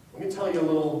 Let me tell you a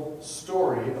little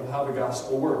story of how the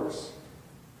gospel works.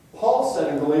 Paul said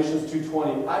in Galatians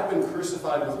 2:20, I've been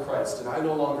crucified with Christ, and I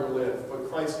no longer live, but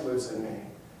Christ lives in me.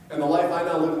 And the life I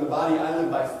now live in the body, I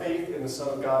live by faith in the Son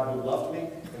of God who loved me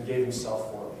and gave himself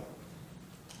for me.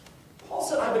 Paul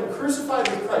said, I've been crucified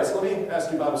with Christ. Let me ask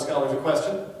you Bible scholars a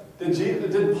question.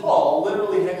 Did Paul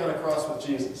literally hang on a cross with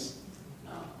Jesus?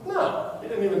 No.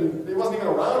 He wasn't even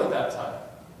around at that time.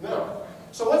 No.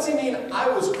 So what's he mean, I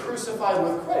was crucified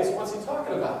with Christ? What's he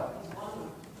talking about?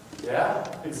 Yeah,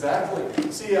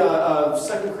 exactly. See, 2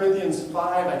 Corinthians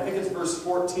 5, I think it's verse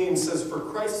 14, says, for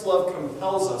Christ's love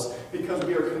compels us because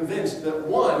we are convinced that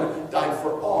one died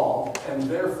for all, and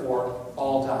therefore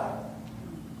all died.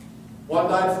 One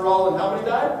died for all, and how many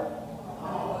died?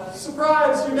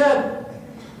 Surprise, you're dead.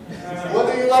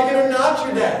 Whether you like it or not,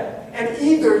 you're dead. And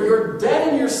either you're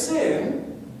dead in your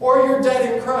sin, or you're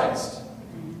dead in Christ.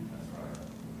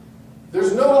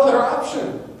 There's no other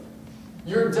option.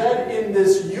 You're dead in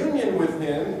this union with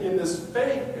him, in this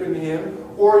faith in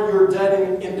him, or you're dead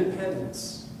in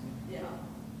independence. Yeah.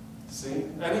 See?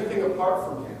 Anything apart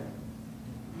from him.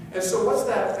 And so what's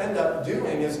that end up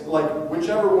doing is, like,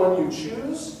 whichever one you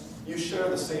choose, you share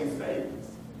the same fate.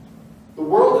 The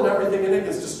world and everything in it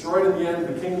gets destroyed in the end.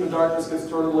 The kingdom of darkness gets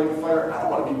thrown in the lake of fire. I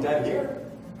don't want to be dead here.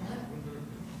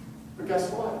 But guess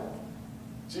what?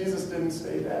 Jesus didn't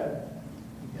stay dead.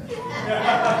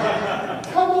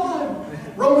 Come on!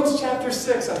 Romans chapter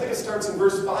 6, I think it starts in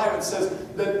verse 5, it says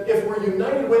that if we're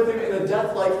united with him in a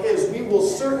death like his, we will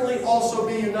certainly also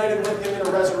be united with him in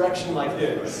a resurrection like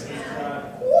his.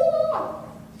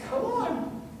 Come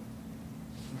on!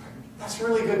 That's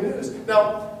really good news.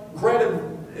 Now, granted,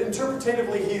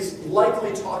 interpretatively, he's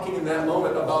likely talking in that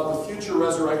moment about the future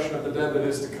resurrection of the dead that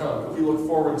is to come, that we look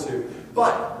forward to.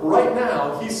 But right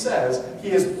now, he says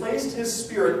he has placed his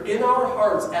Spirit in our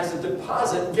hearts as a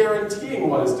deposit guaranteeing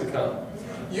what is to come.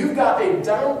 You've got a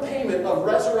down payment of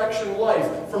resurrection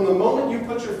life from the moment you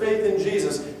put your faith in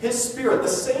Jesus. His Spirit, the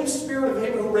same Spirit of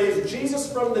him who raised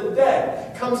Jesus from the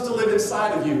dead, comes to live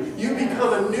inside of you. You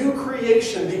become a new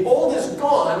creation. The old is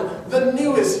gone, the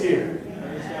new is here.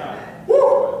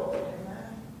 Woo!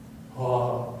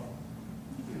 Oh.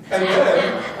 And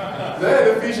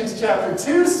then Ephesians chapter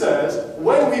 2 says,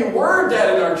 when we were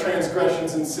dead in our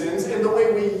transgressions and sins, in the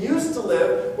way we used to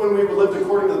live, when we lived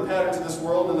according to the patterns of this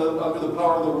world and under the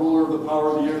power of the ruler of the power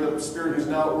of the air, the Spirit who's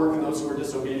now at work in those who are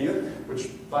disobedient, which,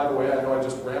 by the way, I know I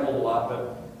just rambled a lot,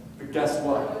 but guess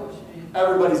what?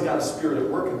 Everybody's got a spirit at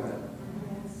work in them.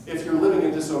 If you're living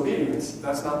in disobedience,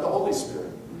 that's not the Holy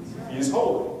Spirit. He is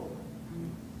holy.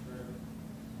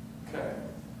 Okay.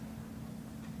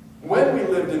 When we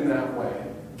lived in that way,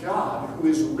 God, who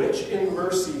is rich in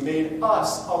mercy, made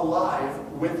us alive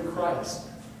with Christ.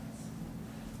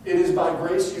 It is by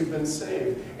grace you've been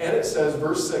saved. And it says,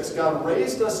 verse 6, God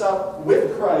raised us up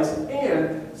with Christ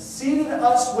and seated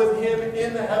us with him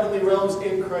in the heavenly realms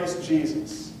in Christ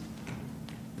Jesus,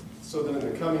 so that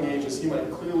in the coming ages he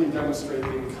might clearly demonstrate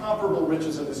the incomparable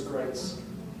riches of his grace,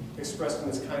 expressed in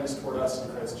his kindness toward us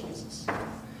in Christ Jesus.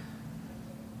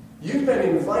 You've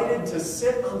been invited to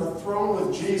sit on the throne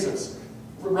with Jesus.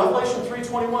 Revelation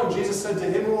 3:21, Jesus said, to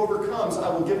him who overcomes, I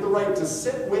will give the right to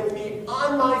sit with me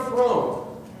on my throne,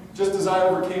 just as I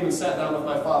overcame and sat down with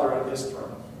my Father on his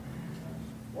throne.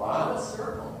 Wow. What a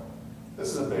circle. This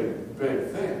is a big, big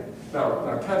thing.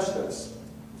 Now catch this.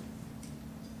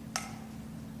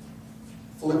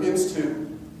 Philippians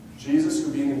 2, Jesus,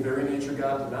 who being in very nature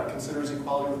God, did not consider his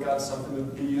equality with God something to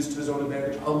be used to his own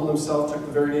advantage, humbled himself, took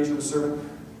the very nature of a servant,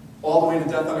 all the way to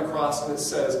death on a cross, and it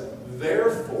says,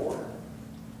 therefore,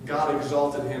 God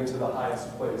exalted him to the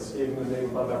highest place, gave him the name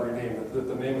above every name, that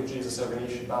the name of Jesus every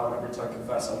knee should bow and every tongue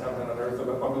confess on heaven and on earth and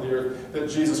under the earth, that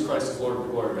Jesus Christ is Lord of the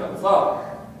glory of God the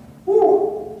Father.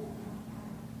 Woo!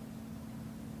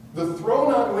 The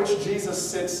throne on which Jesus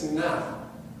sits now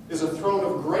is a throne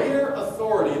of greater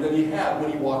authority than he had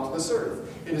when he walked this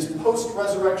earth. It is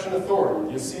post-resurrection authority.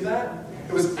 Do you see that?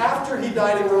 It was after he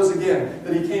died and rose again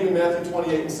that he came in Matthew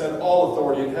 28 and said, all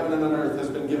authority in heaven and on earth has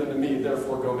been given to me,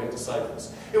 therefore go make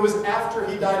disciples. It was after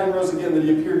he died and rose again that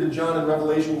he appeared to John in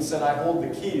Revelation and said, I hold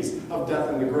the keys of death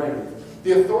and the grave.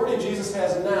 The authority Jesus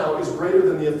has now is greater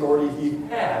than the authority he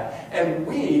had. And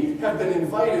we have been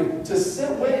invited to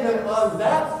sit with him on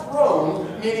that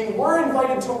throne, meaning we're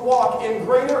invited to walk in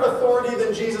greater authority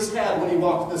than Jesus had when he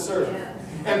walked this earth.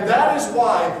 And that is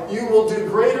why you will do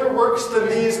greater works than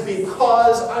these,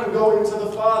 because I'm going to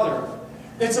the Father.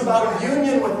 It's about a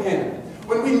union with him.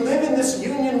 When we live in this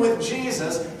union with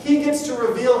Jesus, he gets to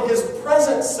reveal his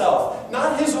present self,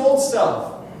 not his old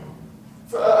self.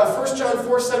 1 John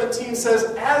 4:17 says,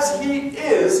 as he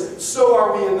is, so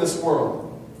are we in this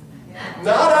world.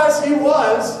 Not as he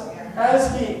was,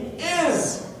 as he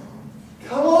is.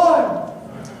 Come on.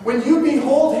 When you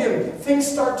behold him, things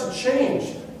start to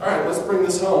change. All right, let's bring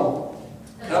this home.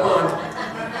 Come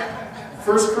on.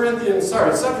 2 Corinthians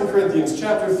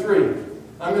chapter 3.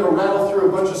 I'm going to rattle through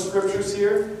a bunch of scriptures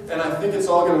here, and I think it's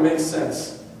all going to make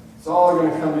sense. It's all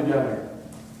going to come together.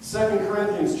 2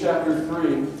 Corinthians chapter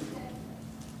 3,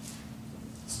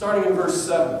 starting in verse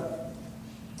 7.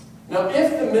 Now,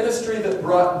 if the ministry that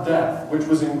brought death, which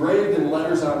was engraved in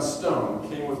letters on stone,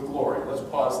 came with glory. Let's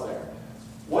pause there.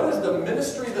 What is the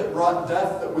ministry that brought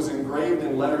death that was engraved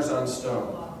in letters on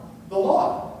stone? The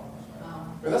law.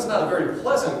 I mean, that's not a very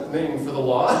pleasant name for the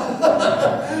law,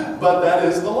 but that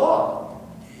is the law.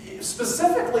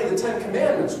 Specifically, the Ten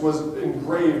Commandments was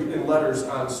engraved in letters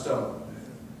on stone.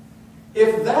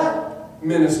 If that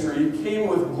ministry came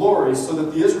with glory so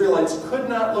that the Israelites could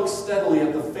not look steadily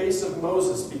at the face of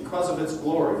Moses because of its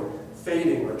glory,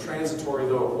 fading or transitory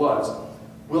though it was,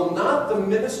 will not the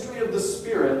ministry of the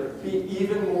Spirit be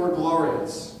even more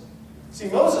glorious? See,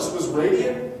 Moses was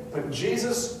radiant, but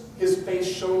Jesus, his face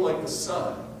shone like the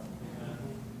sun.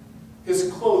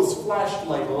 His clothes flashed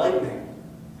like lightning.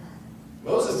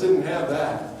 Moses didn't have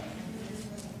that.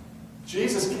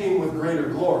 Jesus came with greater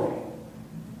glory.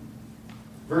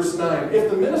 Verse 9,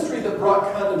 if the ministry that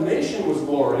brought condemnation was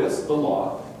glorious, the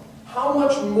law, how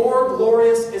much more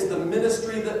glorious is the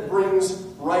ministry that brings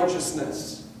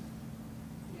righteousness?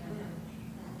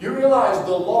 You realize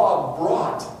the law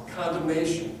brought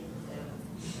condemnation.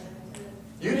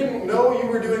 You didn't know you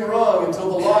were doing wrong until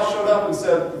the law showed up and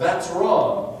said, that's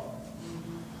wrong.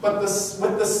 But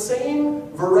with the same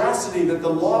veracity that the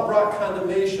law brought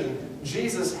condemnation,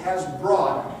 Jesus has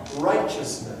brought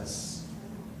righteousness.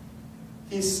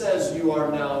 He says, you are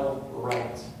now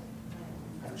right.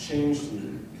 I've changed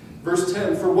you. Verse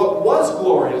 10, for what was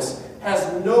glorious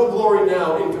has no glory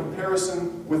now in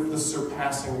comparison with the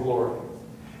surpassing glory.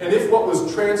 And if what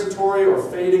was transitory or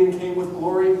fading came with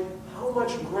glory, how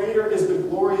much greater is the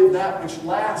glory of that which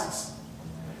lasts?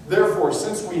 Therefore,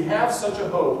 since we have such a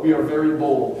hope, we are very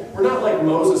bold. We're not like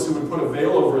Moses, who would put a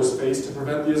veil over his face to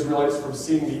prevent the Israelites from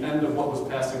seeing the end of what was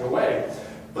passing away.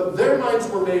 But their minds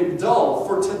were made dull,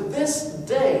 for to this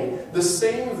day the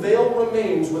same veil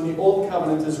remains when the Old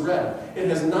Covenant is read. It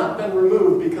has not been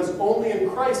removed, because only in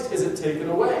Christ is it taken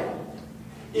away.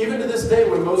 Even to this day,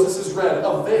 when Moses is read,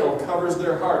 a veil covers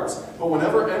their hearts. But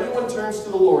whenever anyone turns to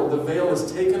the Lord, the veil is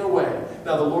taken away.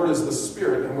 Now the Lord is the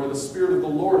Spirit, and where the Spirit of the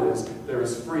Lord is, there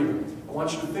is freedom. I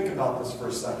want you to think about this for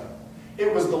a second.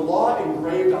 It was the law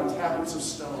engraved on tablets of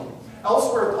stone.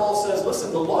 Elsewhere, Paul says,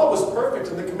 listen, the law was perfect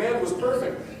and the command was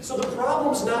perfect. So the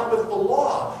problem's not with the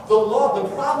law. The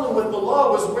problem with the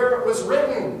law was where it was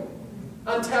written,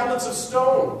 on tablets of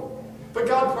stone. But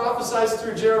God prophesies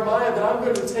through Jeremiah that I'm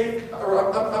going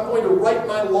to write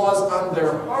my laws on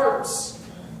their hearts.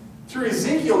 Through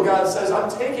Ezekiel, God says, I'm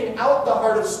taking out the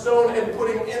heart of stone and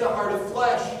putting in a heart of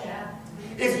flesh.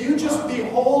 If you just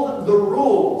behold the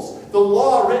rules, the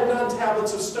law written on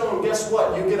tablets of stone, guess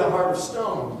what? You get a heart of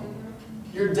stone.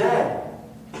 You're dead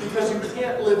because you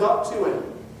can't live up to it.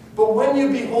 But when you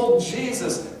behold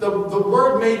Jesus, the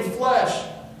Word made flesh,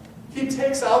 He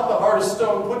takes out the heart of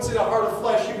stone, puts in a heart of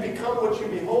flesh. You become what you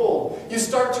behold. You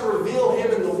start to reveal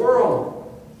Him in the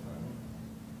world.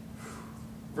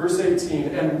 Verse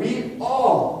 18, and we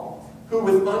all who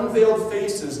with unveiled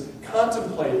faces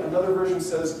contemplate, another version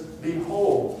says,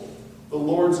 behold the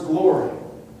Lord's glory,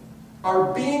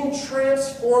 are being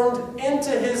transformed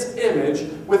into His image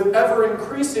with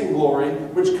ever-increasing glory,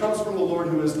 which comes from the Lord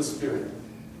who is the Spirit.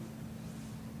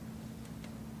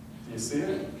 Do you see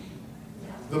it?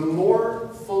 The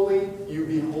more fully you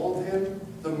behold Him,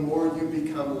 the more you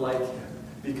become like Him,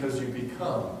 because you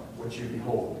become what you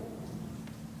behold.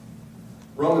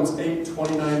 Romans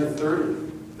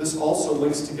 8:29-30. This also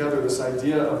links together this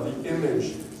idea of the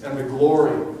image and the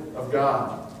glory of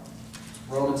God.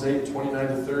 Romans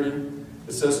 8:29-30.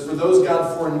 It says, for those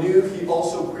God foreknew, He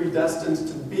also predestined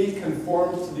to be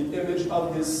conformed to the image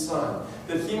of His Son,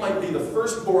 that He might be the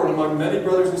firstborn among many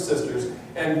brothers and sisters.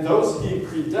 And those He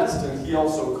predestined, He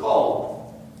also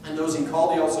called. And those He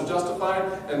called, He also justified.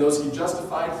 And those He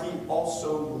justified, He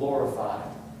also glorified.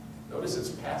 Notice it's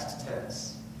past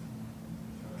tense.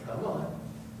 Come on.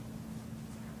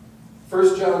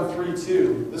 1 John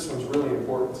 3:2. This one's really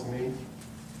important to me.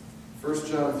 1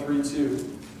 John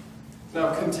 3:2.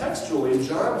 Now, contextually,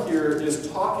 John here is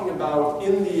talking about,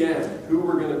 in the end, who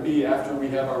we're going to be after we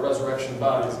have our resurrection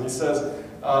bodies. And he says,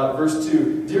 verse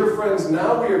 2, dear friends,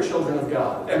 now we are children of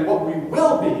God, and what we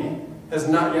will be has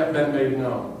not yet been made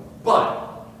known.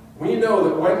 But we know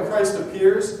that when Christ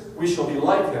appears, we shall be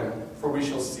like Him, for we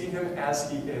shall see Him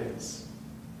as He is.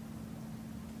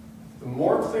 The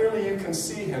more clearly you can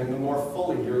see Him, the more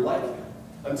fully you're like Him.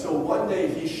 Until one day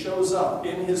He shows up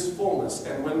in His fullness,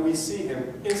 and when we see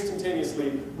Him,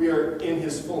 instantaneously we are in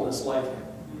His fullness like Him.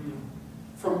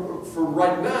 For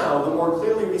right now, the more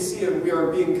clearly we see Him, we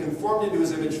are being conformed into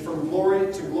His image from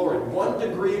glory to glory. One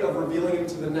degree of revealing Him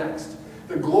to the next.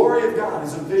 The glory of God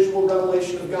is a visual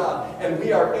revelation of God, and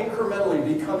we are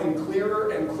incrementally becoming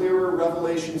clearer and clearer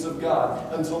revelations of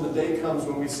God until the day comes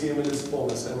when we see Him in His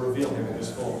fullness and reveal Him in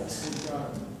His fullness.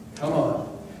 Come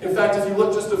on. In fact, if you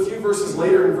look just a few verses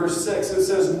later in verse 6, it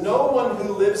says, no one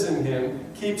who lives in Him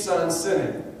keeps on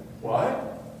sinning. What?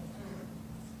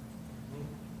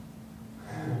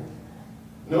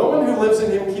 No one who lives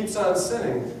in Him keeps on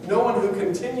sinning. No one who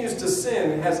continues to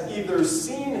sin has either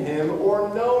seen Him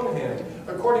or known Him.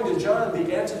 According to John,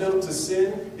 the antidote to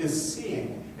sin is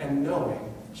seeing and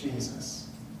knowing Jesus.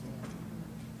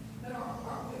 But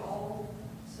aren't we all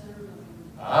sinners?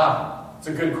 It's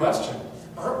a good question.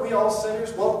 Aren't we all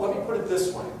sinners? Well, let me put it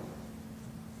this way.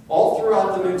 All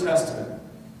throughout the New Testament,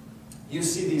 you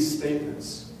see these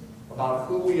statements about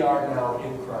who we are now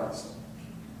in Christ.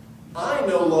 I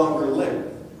no longer live.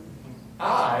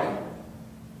 I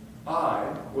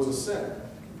was a sinner.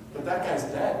 But that guy's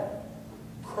dead.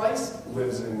 Christ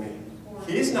lives in me.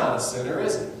 He's not a sinner,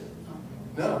 is he?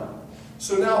 No.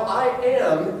 So now I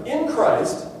am, in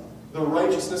Christ, the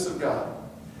righteousness of God.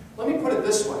 Let me put it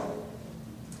this way.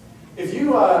 If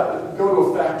you go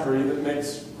to a factory that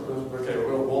makes, okay,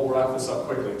 we'll wrap this up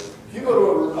quickly. If you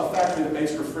go to a factory that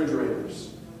makes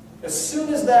refrigerators, as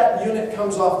soon as that unit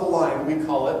comes off the line, we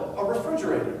call it a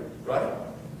refrigerator, right?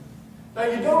 Now,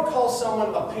 you don't call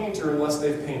someone a painter unless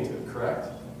they've painted, correct?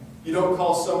 You don't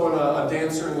call someone a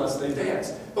dancer unless they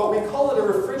dance. But we call it a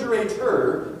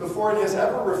refrigerator before it has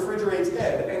ever refrigerated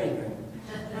anything.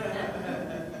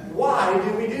 Why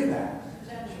do we do that?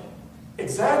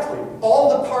 Exactly.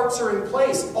 All the parts are in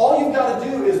place. All you've got to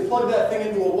do is plug that thing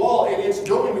into a wall and it's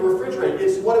going to refrigerate.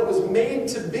 It's what it was made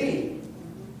to be.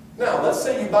 Now, let's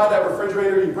say you buy that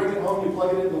refrigerator, you bring it home, you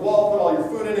plug it into the wall, put all your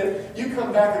food in it, you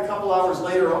come back a couple hours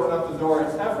later, open up the door,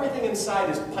 and everything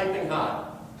inside is piping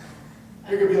hot.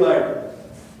 You're going to be like,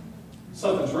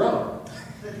 something's wrong.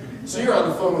 So you're on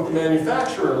the phone with the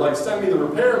manufacturer, like, send me the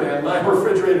repairman, my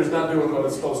refrigerator's not doing what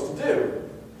it's supposed to do.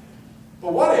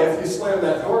 But what if you slam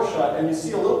that door shut and you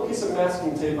see a little piece of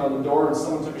masking tape on the door and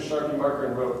someone took a Sharpie marker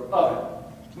and wrote, oven?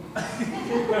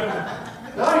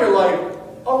 Now you're like,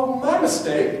 oh, my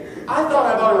mistake. I thought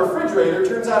I bought a refrigerator.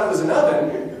 Turns out it was an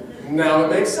oven. Now it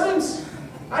makes sense.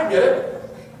 I get it.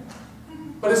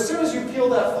 But as soon as you peel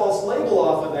that false label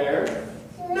off of there,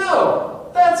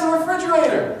 no, that's a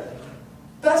refrigerator.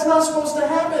 That's not supposed to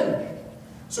happen.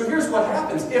 So here's what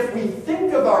happens. If we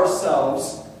think of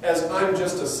ourselves as I'm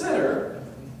just a sinner,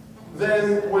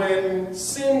 then when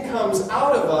sin comes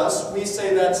out of us, we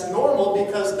say that's normal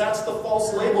because that's the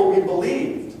false label we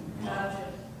believed.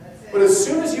 But as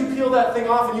soon as you peel that thing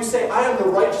off and you say, I am the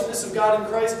righteousness of God in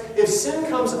Christ, if sin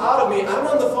comes out of me, I'm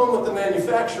on the phone with the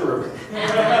manufacturer.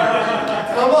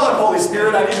 Come on, Holy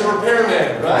Spirit, I need a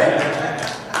repairman, right?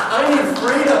 I need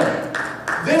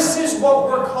freedom. This is what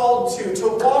we're called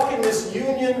to walk in this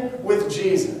union with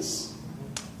Jesus.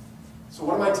 So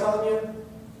what am I telling you?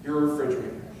 You're a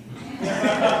refrigerator.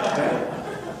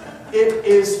 It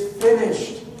is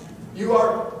finished. You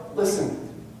are, listen,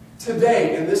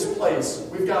 today in this place,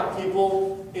 we've got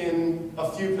people in a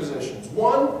few positions.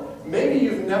 One, maybe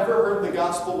you've never heard the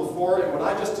gospel before, and what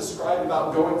I just described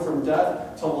about going from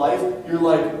death to life, you're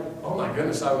like, oh my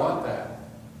goodness, I want that.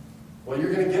 Well,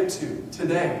 you're going to get to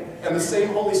today. And the same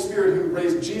Holy Spirit who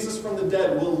raised Jesus from the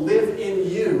dead will live in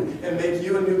you and make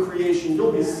you a new creation.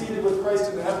 You'll be seated with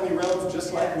Christ in the heavenly realms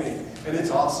just like me. And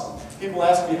it's awesome. People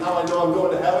ask me how I know I'm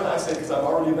going to heaven. I say, because I'm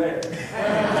already there.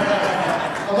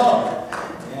 Come on.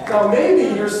 Now,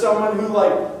 maybe you're someone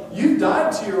who, you've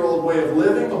died to your old way of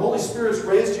living. The Holy Spirit's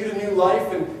raised you to new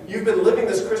life, and you've been living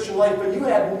this Christian life, but you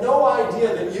had no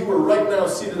idea that you were right now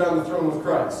seated on the throne with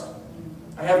Christ.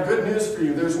 I have good news for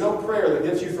you. There's no prayer that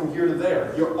gets you from here to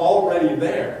there. You're already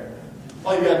there.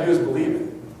 All you got to do is believe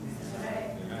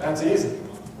it. That's easy.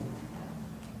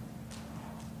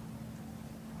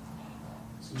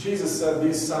 So Jesus said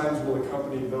these signs will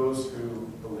accompany those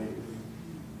who believe.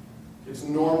 It's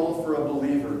normal for a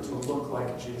believer to look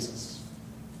like Jesus.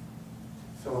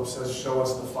 Philip says, show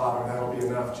us the Father, and that'll be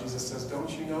enough. Jesus says,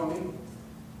 don't you know me? If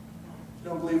you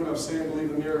don't believe what I'm saying, believe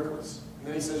the miracles. And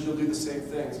then he says, you'll do the same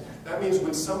things. That means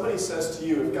when somebody says to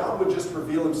you, if God would just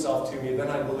reveal himself to me, then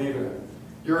I'd believe in him.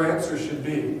 Your answer should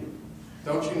be,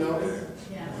 don't you know me?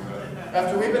 Yeah.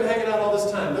 After we've been hanging out all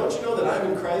this time, don't you know that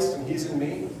I'm in Christ and he's in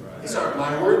me? These aren't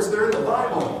my words, they're in the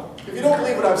Bible. If you don't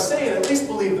believe what I'm saying, at least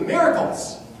believe the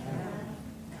miracles.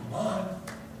 Come on.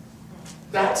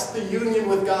 That's the union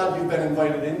with God you've been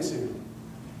invited into.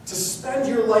 To spend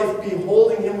your life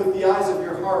beholding him with the eyes of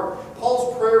your heart.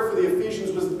 Paul's prayer for the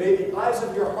Ephesians was, may the eyes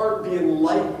of your heart be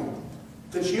enlightened,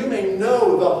 that you may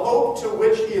know the hope to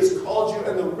which he has called you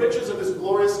and the riches of his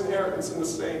glorious inheritance in the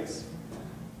saints.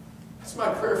 That's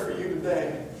my prayer for you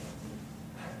today.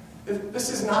 This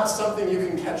is not something you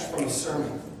can catch from a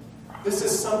sermon. This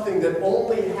is something that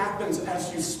only happens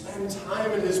as you spend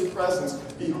time in his presence,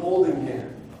 beholding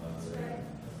him.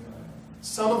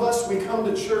 Some of us, we come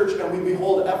to church and we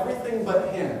behold everything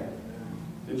but him.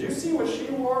 Did you see what she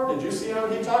wore? Did you see how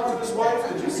he talked to his wife?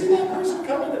 Did you see that person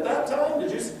coming at that time?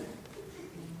 Did you see?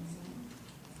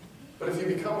 But if you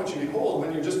become what you behold,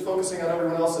 when you're just focusing on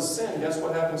everyone else's sin, guess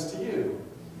what happens to you?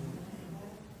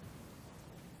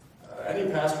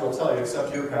 Any pastor will tell you,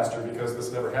 except your pastor, because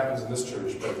this never happens in this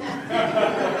church, but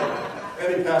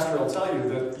any pastor will tell you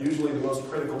that usually the most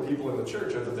critical people in the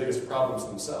church are the biggest problems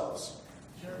themselves.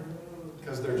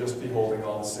 Because they're just beholding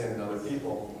all the sin in other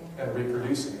people and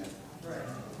reproducing it.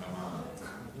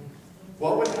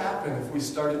 What would happen if we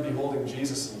started beholding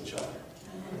Jesus in each other?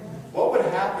 What would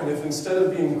happen if instead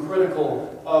of being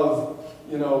critical of,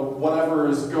 whatever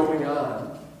is going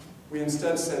on, we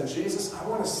instead said, Jesus, I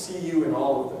want to see you in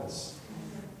all of this.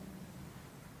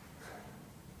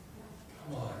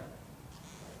 Come on.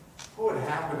 What would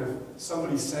happen if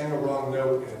somebody sang a wrong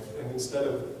note and instead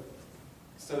of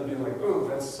being like, oh,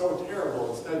 that's so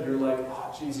terrible, instead you're like,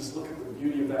 oh, Jesus, look at the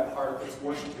beauty of that heart that's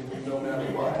worshiping you no matter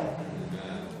what.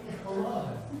 Come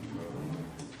on.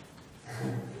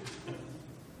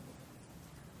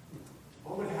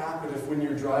 What would happen if when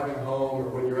you're driving home or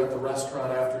when you're at the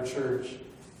restaurant after church,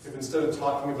 if instead of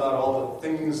talking about all the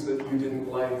things that you didn't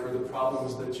like or the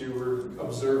problems that you were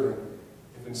observing,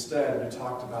 if instead you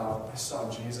talked about, I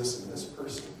saw Jesus in this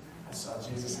person, I saw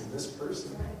Jesus in this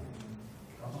person.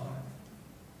 Come on.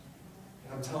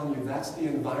 And I'm telling you, that's the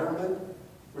environment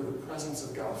where the presence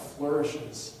of God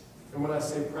flourishes. And when I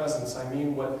say presence, I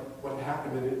mean what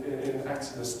happened in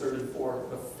Exodus 34,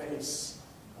 the face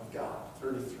of God,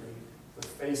 33. The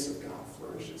face of God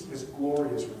flourishes. His glory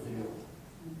is revealed.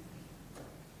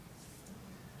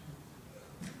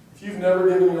 If you've never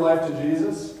given your life to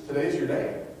Jesus, today's your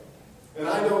day. And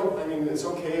I mean, it's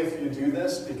okay if you do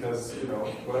this because, you know,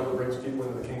 whatever brings people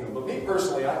into the kingdom. But me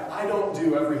personally, I don't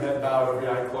do every head bowed, every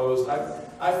eye closed.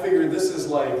 I figure this is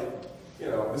like, you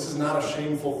know, this is not a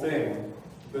shameful thing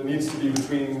that needs to be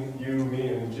between you, me,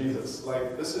 and Jesus.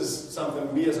 Like, this is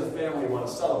something we as a family want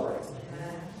to celebrate.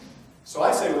 So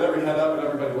I say with every head up and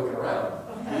everybody looking around.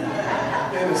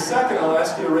 In a second, I'll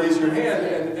ask you to raise your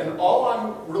hand, and all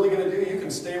I'm really going to do, you can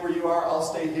stay where you are, I'll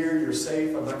stay here, you're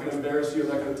safe, I'm not going to embarrass you, I'm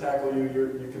not going to tackle you,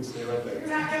 you can stay right there. You're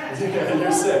not going to. Yeah,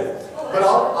 you're safe. But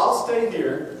I'll stay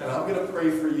here, and I'm going to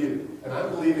pray for you. And I'm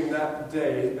believing that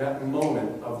day, that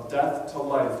moment of death to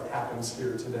life happens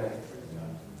here today.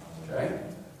 Okay?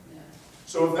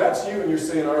 So if that's you and you're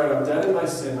saying, all right, I'm dead in my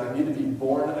sin, I need to be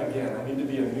born again, I need to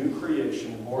be a new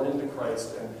creation, born into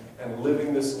Christ, and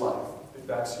living this life. If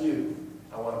that's you,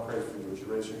 I want to pray for you. Would you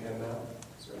raise your hand now?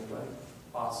 Is there anybody?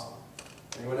 Awesome.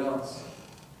 Anyone else?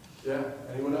 Yeah,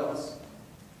 anyone else?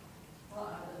 Well,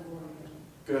 I've been born again.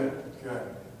 Good, good.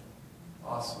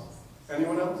 Awesome.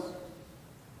 Anyone else?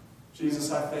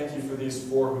 Jesus, I thank you for these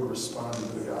 4 who responded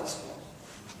to the gospel.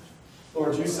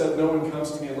 Lord, you said no one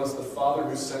comes to me unless the Father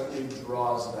who sent me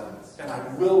draws them, and I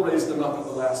will raise them up at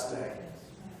the last day.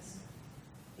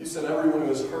 You said everyone who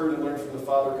has heard and learned from the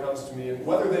Father comes to me, and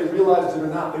whether they realized it or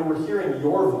not, they were hearing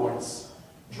your voice,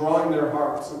 drawing their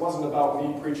hearts. It wasn't about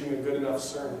me preaching a good enough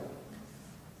sermon.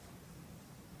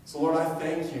 So Lord, I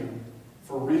thank you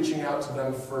for reaching out to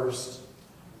them first,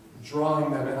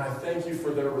 drawing them, and I thank you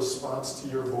for their response to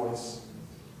your voice.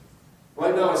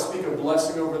 Right now I speak a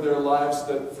blessing over their lives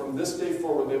that from this day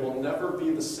forward they will never be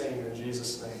the same in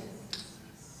Jesus' name.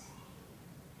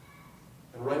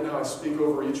 And right now I speak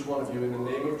over each one of you in the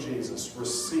name of Jesus.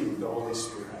 Receive the Holy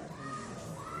Spirit.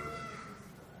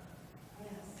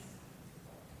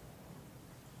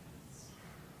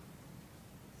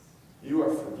 You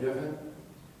are forgiven.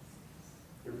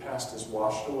 Your past is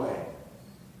washed away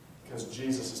because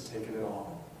Jesus has taken it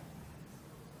all.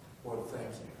 Lord, thank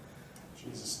you.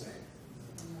 In Jesus' name.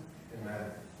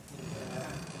 Amen.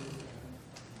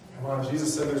 Come on,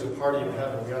 Jesus said there's a party in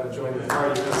heaven. We got to join the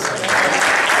party.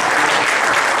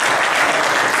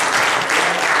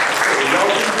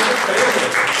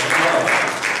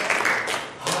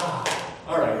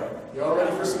 All right. You all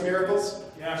ready for some miracles?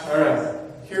 Yes. All right.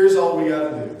 Here's all we got to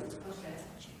do. Okay.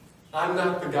 I'm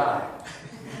not the guy.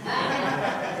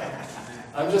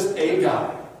 I'm just a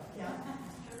guy.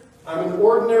 I'm an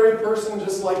ordinary person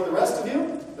just like the rest of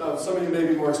you. Some of you may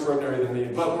be more extraordinary than me,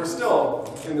 but we're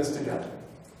still in this together.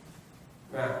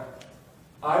 Now,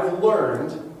 I've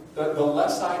learned that the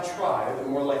less I try, the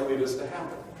more likely it is to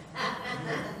happen.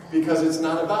 Because it's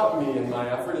not about me and my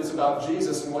effort, it's about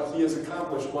Jesus and what he has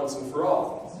accomplished once and for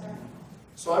all.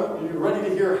 So are you ready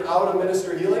to hear how to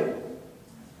minister healing?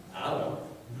 I don't know.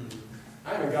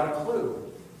 I haven't got a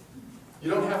clue. You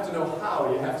don't have to know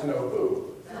how, you have to know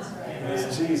who. And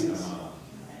it's Jesus.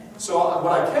 So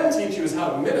what I can teach you is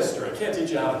how to minister. I can't teach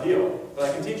you how to heal, but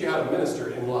I can teach you how to minister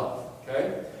in love.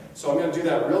 Okay? So I'm going to do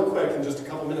that real quick in just a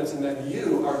couple minutes, and then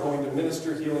you are going to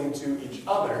minister healing to each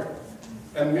other,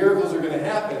 and miracles are going to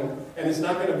happen, and it's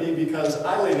not going to be because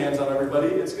I lay hands on everybody,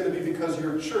 it's going to be because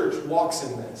your church walks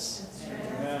in this.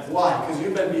 Why? Because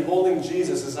you've been beholding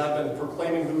Jesus as I've been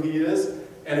proclaiming who he is,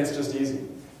 and it's just easy.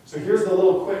 So here's the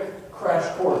little quick crash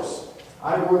course.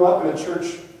 I grew up in a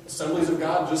church, Assemblies of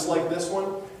God, just like this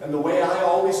one. And the way I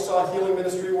always saw healing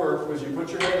ministry work was you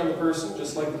put your hand on the person,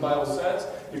 just like the Bible says.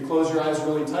 You close your eyes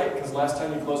really tight, because last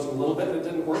time you closed them a little bit and it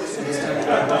didn't work, so this time you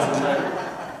got to close them tight.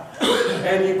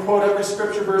 And you quote every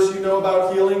scripture verse you know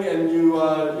about healing, and you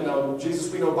know,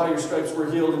 Jesus, we know by your stripes we're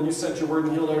healed, and you sent your word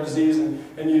and healed our disease,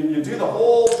 and you do the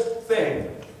whole thing.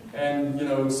 And, you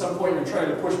know, at some point you're trying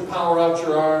to push power out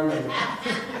your arm, and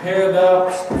hand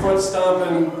up, foot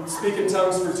stomping, speak in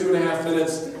tongues for 2.5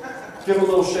 minutes. Give them a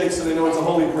little shake so they know it's a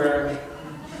holy prayer.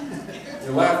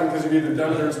 You're laughing because you've either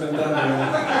done it or it's been done to you.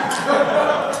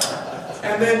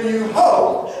 And then you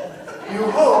hope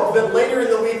that later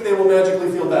in the week they will magically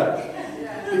feel better.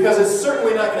 Because it's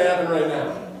certainly not going to happen right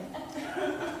now.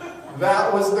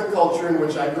 That was the culture in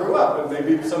which I grew up. And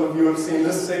maybe some of you have seen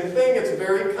this same thing. It's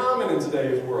very common in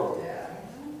today's world.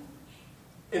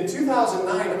 In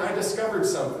 2009, I discovered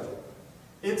something.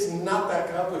 It's not that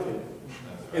complicated.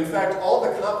 In fact, all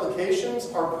the complications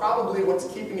are probably what's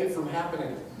keeping it from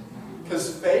happening. Because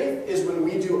faith is when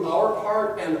we do our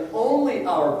part and only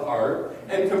our part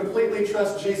and completely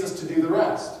trust Jesus to do the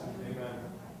rest. Amen.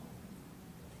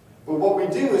 But what we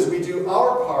do is we do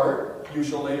our part, you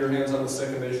shall lay your hands on the sick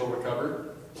and they shall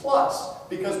recover, plus,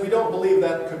 because we don't believe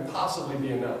that could possibly be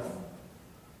enough.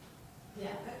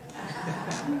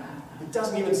 It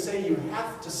doesn't even say you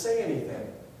have to say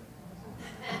anything.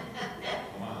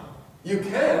 You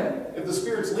can, if the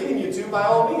Spirit's leading you to, by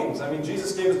all means. I mean,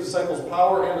 Jesus gave his disciples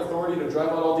power and authority to drive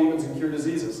out all demons and cure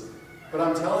diseases. But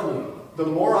I'm telling you, the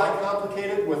more I complicate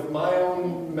it with my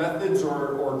own methods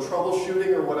or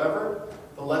troubleshooting or whatever,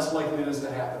 the less likely it is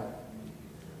to happen.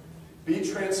 Be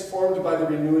transformed by the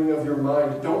renewing of your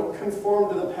mind. Don't conform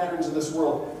to the patterns of this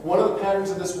world. One of the patterns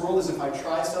of this world is if I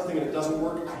try something and it doesn't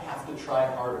work, I have to try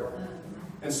harder.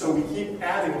 And so we keep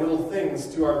adding little things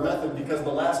to our method because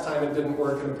the last time it didn't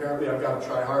work and apparently I've got to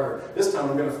try harder. This time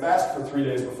I'm going to fast for 3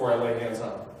 days before I lay hands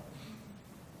on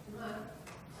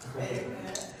it.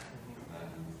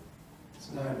 It's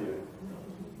an idea.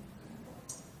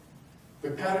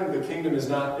 The pattern of the kingdom is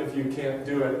not if you can't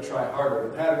do it, try harder.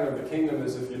 The pattern of the kingdom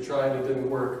is if you tried and it didn't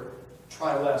work,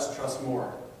 try less, trust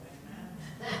more.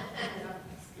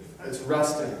 It's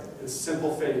resting. It's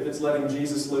simple faith. It's letting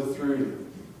Jesus live through you.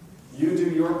 You do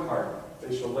your part.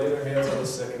 They shall lay their hands on the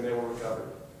sick and they will recover.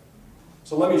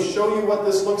 So let me show you what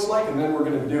this looks like and then we're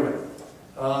going to do it.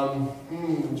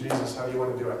 Jesus, how do you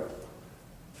want to do it?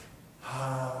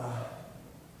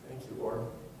 Thank you, Lord.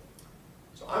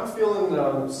 So I'm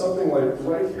feeling something like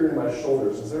right here in my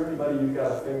shoulders. Is there anybody you've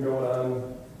got a thing going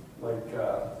on like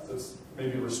that's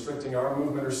maybe restricting arm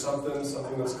movement or something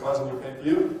that's causing you pain?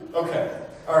 You? Okay.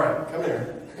 All right. Come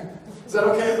here. Is that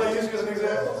okay if I use you as an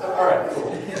example? All right.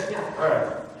 Cool. All right.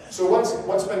 So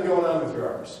what's been going on with your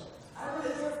arms? It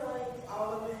was like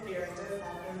all of the hair just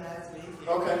happened last week.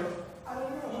 Okay. I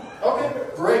don't know. Okay.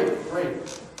 Great.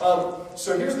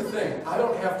 So here's the thing. I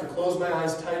don't have to close my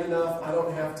eyes tight enough. I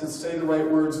don't have to say the right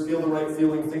words, feel the right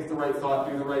feeling, think the right thought,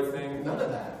 do the right thing. None of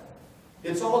that.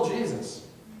 It's all Jesus.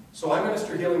 So I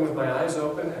minister healing with my eyes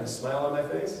open and a smile on my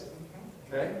face.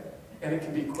 Okay? And it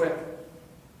can be quick.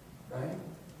 Right?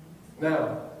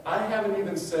 Now, I haven't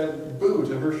even said boo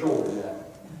to her shoulder yet.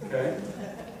 Okay?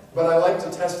 But I like to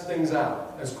test things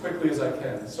out as quickly as I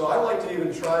can. So I like to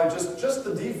even try just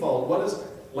the default. What is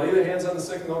lay the hands on the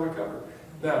sick and they'll recover.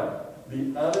 Now,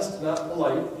 be honest, not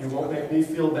polite. You won't make me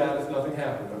feel bad if nothing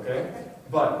happened, okay?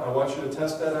 But I want you to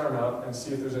test that arm out and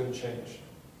see if there's any change.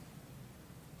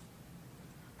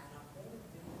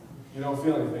 You don't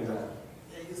feel anything now?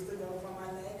 It used to go from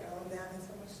my neck on down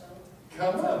into my shoulder.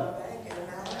 Come on. My back, and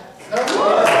now Come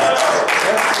on.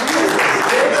 That's beautiful.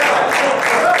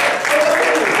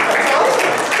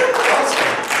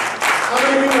 Awesome. How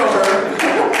many of you know her?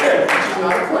 Okay, she's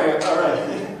not playing. All right.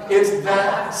 It's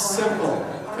that simple,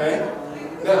 okay?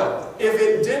 Now, if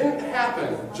it didn't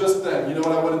happen just then, you know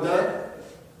what I would have done?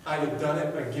 I'd have done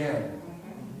it again.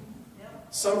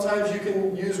 Sometimes you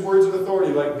can use words of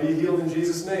authority like be healed in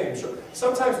Jesus' name.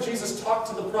 Sometimes Jesus talked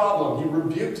to the problem. He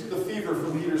rebuked the fever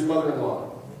from Peter's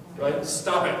mother-in-law. Right?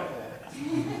 Stop it.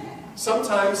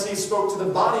 Sometimes he spoke to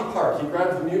the body part. He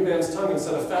grabbed the mute man's tongue and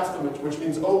said aphathma, which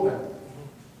means open.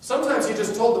 Sometimes he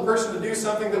just told the person to do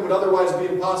something that would otherwise be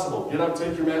impossible. Get up,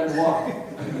 take your mat, and walk.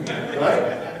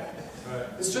 Right?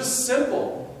 It's just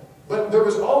simple. But there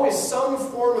was always some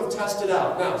form of test it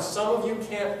out. Now, some of you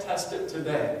can't test it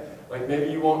today. Like maybe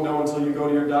you won't know until you go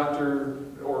to your doctor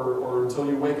or until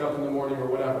you wake up in the morning or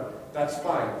whatever. That's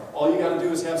fine. All you got to do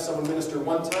is have someone minister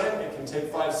one time. It can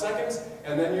take 5 seconds,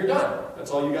 and then you're done.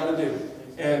 That's all you got to do.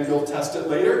 And you'll test it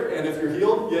later, and if you're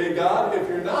healed, yay God. If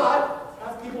you're not,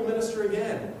 have people minister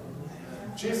again.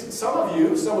 Jesus, someone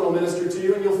will minister to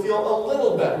you, and you'll feel a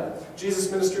little better.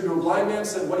 Jesus ministered to a blind man,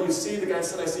 said, what do you see? The guy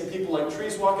said, I see people like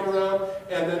trees walking around.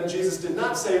 And then Jesus did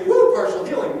not say, woo, partial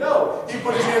healing. No. He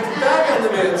put his hands back on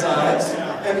the man's eyes,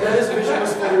 and then his vision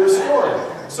was fully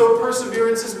restored. So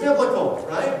perseverance is biblical,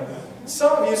 right?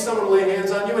 Some of you, someone will lay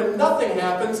hands on you, and nothing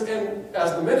happens, and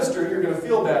as the minister, you're going to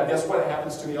feel bad. Guess what? It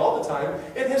happens to me all the time.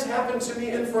 It has happened to me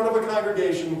in front of a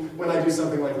congregation when I do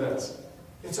something like this.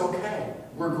 It's okay.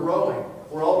 We're growing.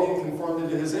 We're all being conformed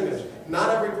into His image. Not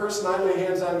every person I lay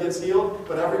hands on gets healed,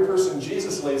 but every person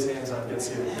Jesus lays hands on gets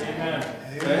healed. Amen.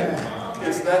 Okay?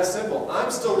 It's that simple. I'm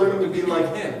still learning to be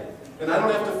like Him, and I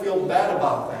don't have to feel bad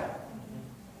about that.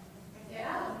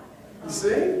 Yeah. You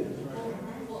see?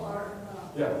 People are,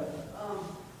 Yeah.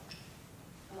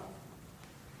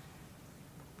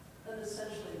 an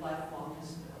essentially lifelong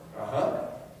disability. Uh-huh.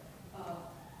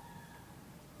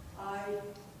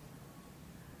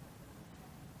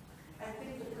 I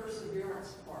think the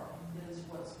perseverance part is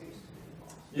what speaks to me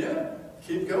most. Yeah.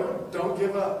 Keep going. Don't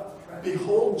give up. Right.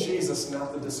 Behold Jesus,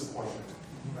 not the disappointment.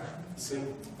 Right. See?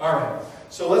 All right.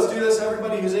 So let's do this.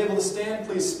 Everybody who's able to stand,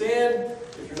 please stand.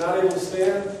 If you're not able to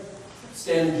stand,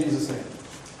 stand in Jesus' name.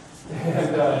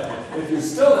 And if you're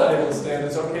still not able to stand,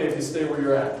 it's okay if you stay where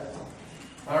you're at.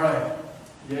 All right.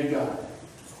 Yay, God.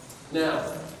 Now,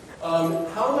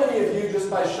 How many of you, just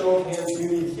by show of hands, you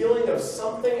need healing of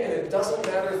something, and it doesn't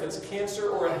matter if it's cancer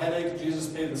or a headache, Jesus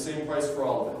paid the same price for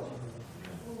all of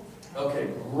it? Okay,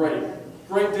 great.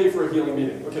 Great day for a healing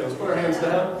meeting. Okay, let's put our hands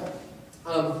down.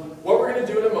 What we're going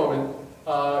to do in a moment,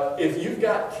 if you've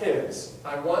got kids,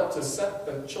 I want to set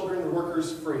the children and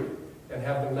workers free and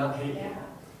have them not hate you.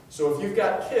 So if you've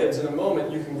got kids, in a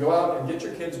moment, you can go out and get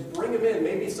your kids, bring them in.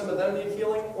 Maybe some of them need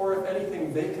healing, or if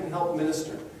anything, they can help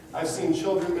minister. I've seen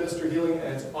children minister healing,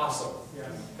 and it's awesome.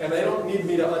 And they don't need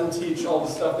me to unteach all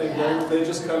the stuff they've learned. They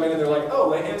just come in and they're like, oh,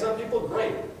 lay hands on people?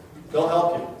 Great. They'll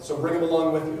help you. So bring them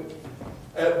along with you.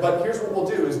 But here's what we'll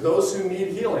do, is those who need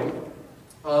healing,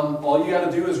 all you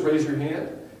got to do is raise your hand,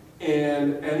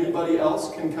 and anybody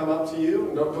else can come up to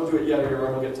you. Don't do it yet, or your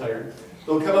arm will get tired.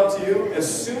 They'll come up to you.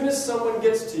 As soon as someone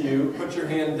gets to you, put your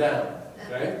hand down.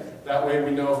 Okay? That way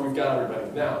we know if we've got everybody.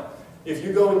 Now, if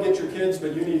you go and get your kids,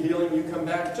 but you need healing, you come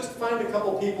back, just find a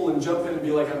couple people and jump in and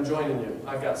be like, I'm joining you.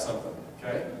 I've got something.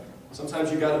 Okay?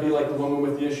 Sometimes you got to be like the woman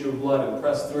with the issue of blood and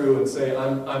press through and say,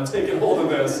 I'm taking hold of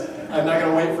this. I'm not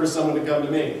going to wait for someone to come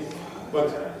to me. But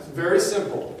it's very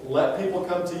simple. Let people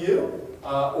come to you,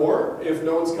 or if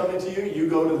no one's coming to you, you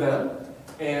go to them,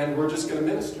 and we're just going to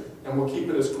minister. And we'll keep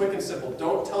it as quick and simple.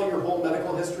 Don't tell your whole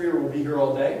medical history or we'll be here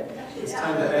all day. It's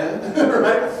time to end,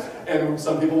 right? And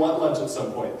some people want lunch at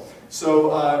some point.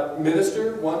 So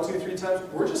minister 1, 2, 3 times.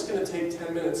 We're just going to take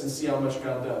 10 minutes and see how much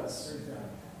God does.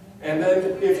 And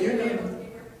then if you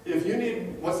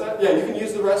need, what's that? Yeah, you can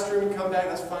use the restroom and come back,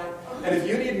 that's fine. And if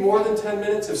you need more than 10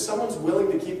 minutes, if someone's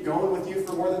willing to keep going with you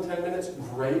for more than 10 minutes,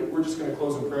 great. We're just going to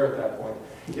close in prayer at that point.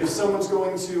 If someone's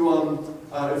going to,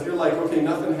 if you're like, okay,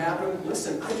 nothing happened,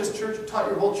 listen, I just taught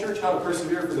your whole church how to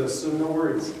persevere for this, so no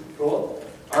worries. Cool?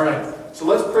 All right, so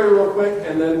let's pray real quick,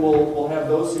 and then we'll have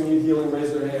those who need healing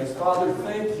raise their hands. Father,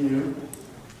 thank you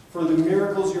for the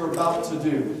miracles you're about to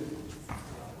do.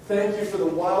 Thank you for the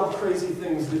wild, crazy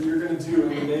things that you're going to do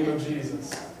in the name of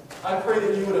Jesus. I pray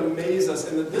that you would amaze us,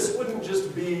 and that this wouldn't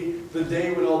just be the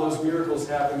day when all those miracles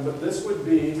happen, but this would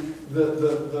be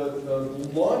the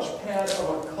launch pad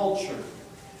of a culture.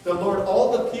 That, Lord,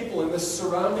 all the people in this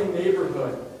surrounding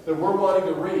neighborhood that we're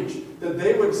wanting to reach, that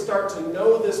they would start to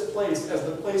know this place as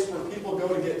the place where people go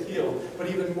to get healed. But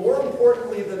even more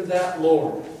importantly than that,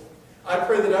 Lord, I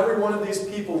pray that every one of these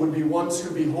people would be ones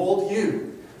who behold you,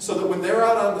 so that when they're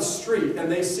out on the street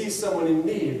and they see someone in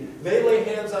need, they lay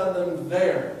hands on them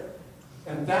there.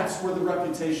 And that's where the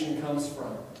reputation comes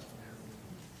from.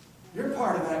 You're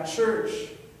part of that church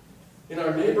in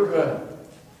our neighborhood.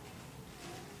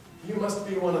 You must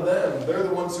be one of them. They're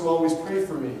the ones who always pray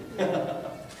for me.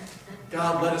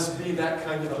 God, let us be that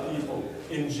kind of people.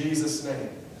 In Jesus' name,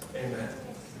 amen.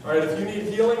 All right, if you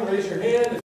need healing, raise your hand.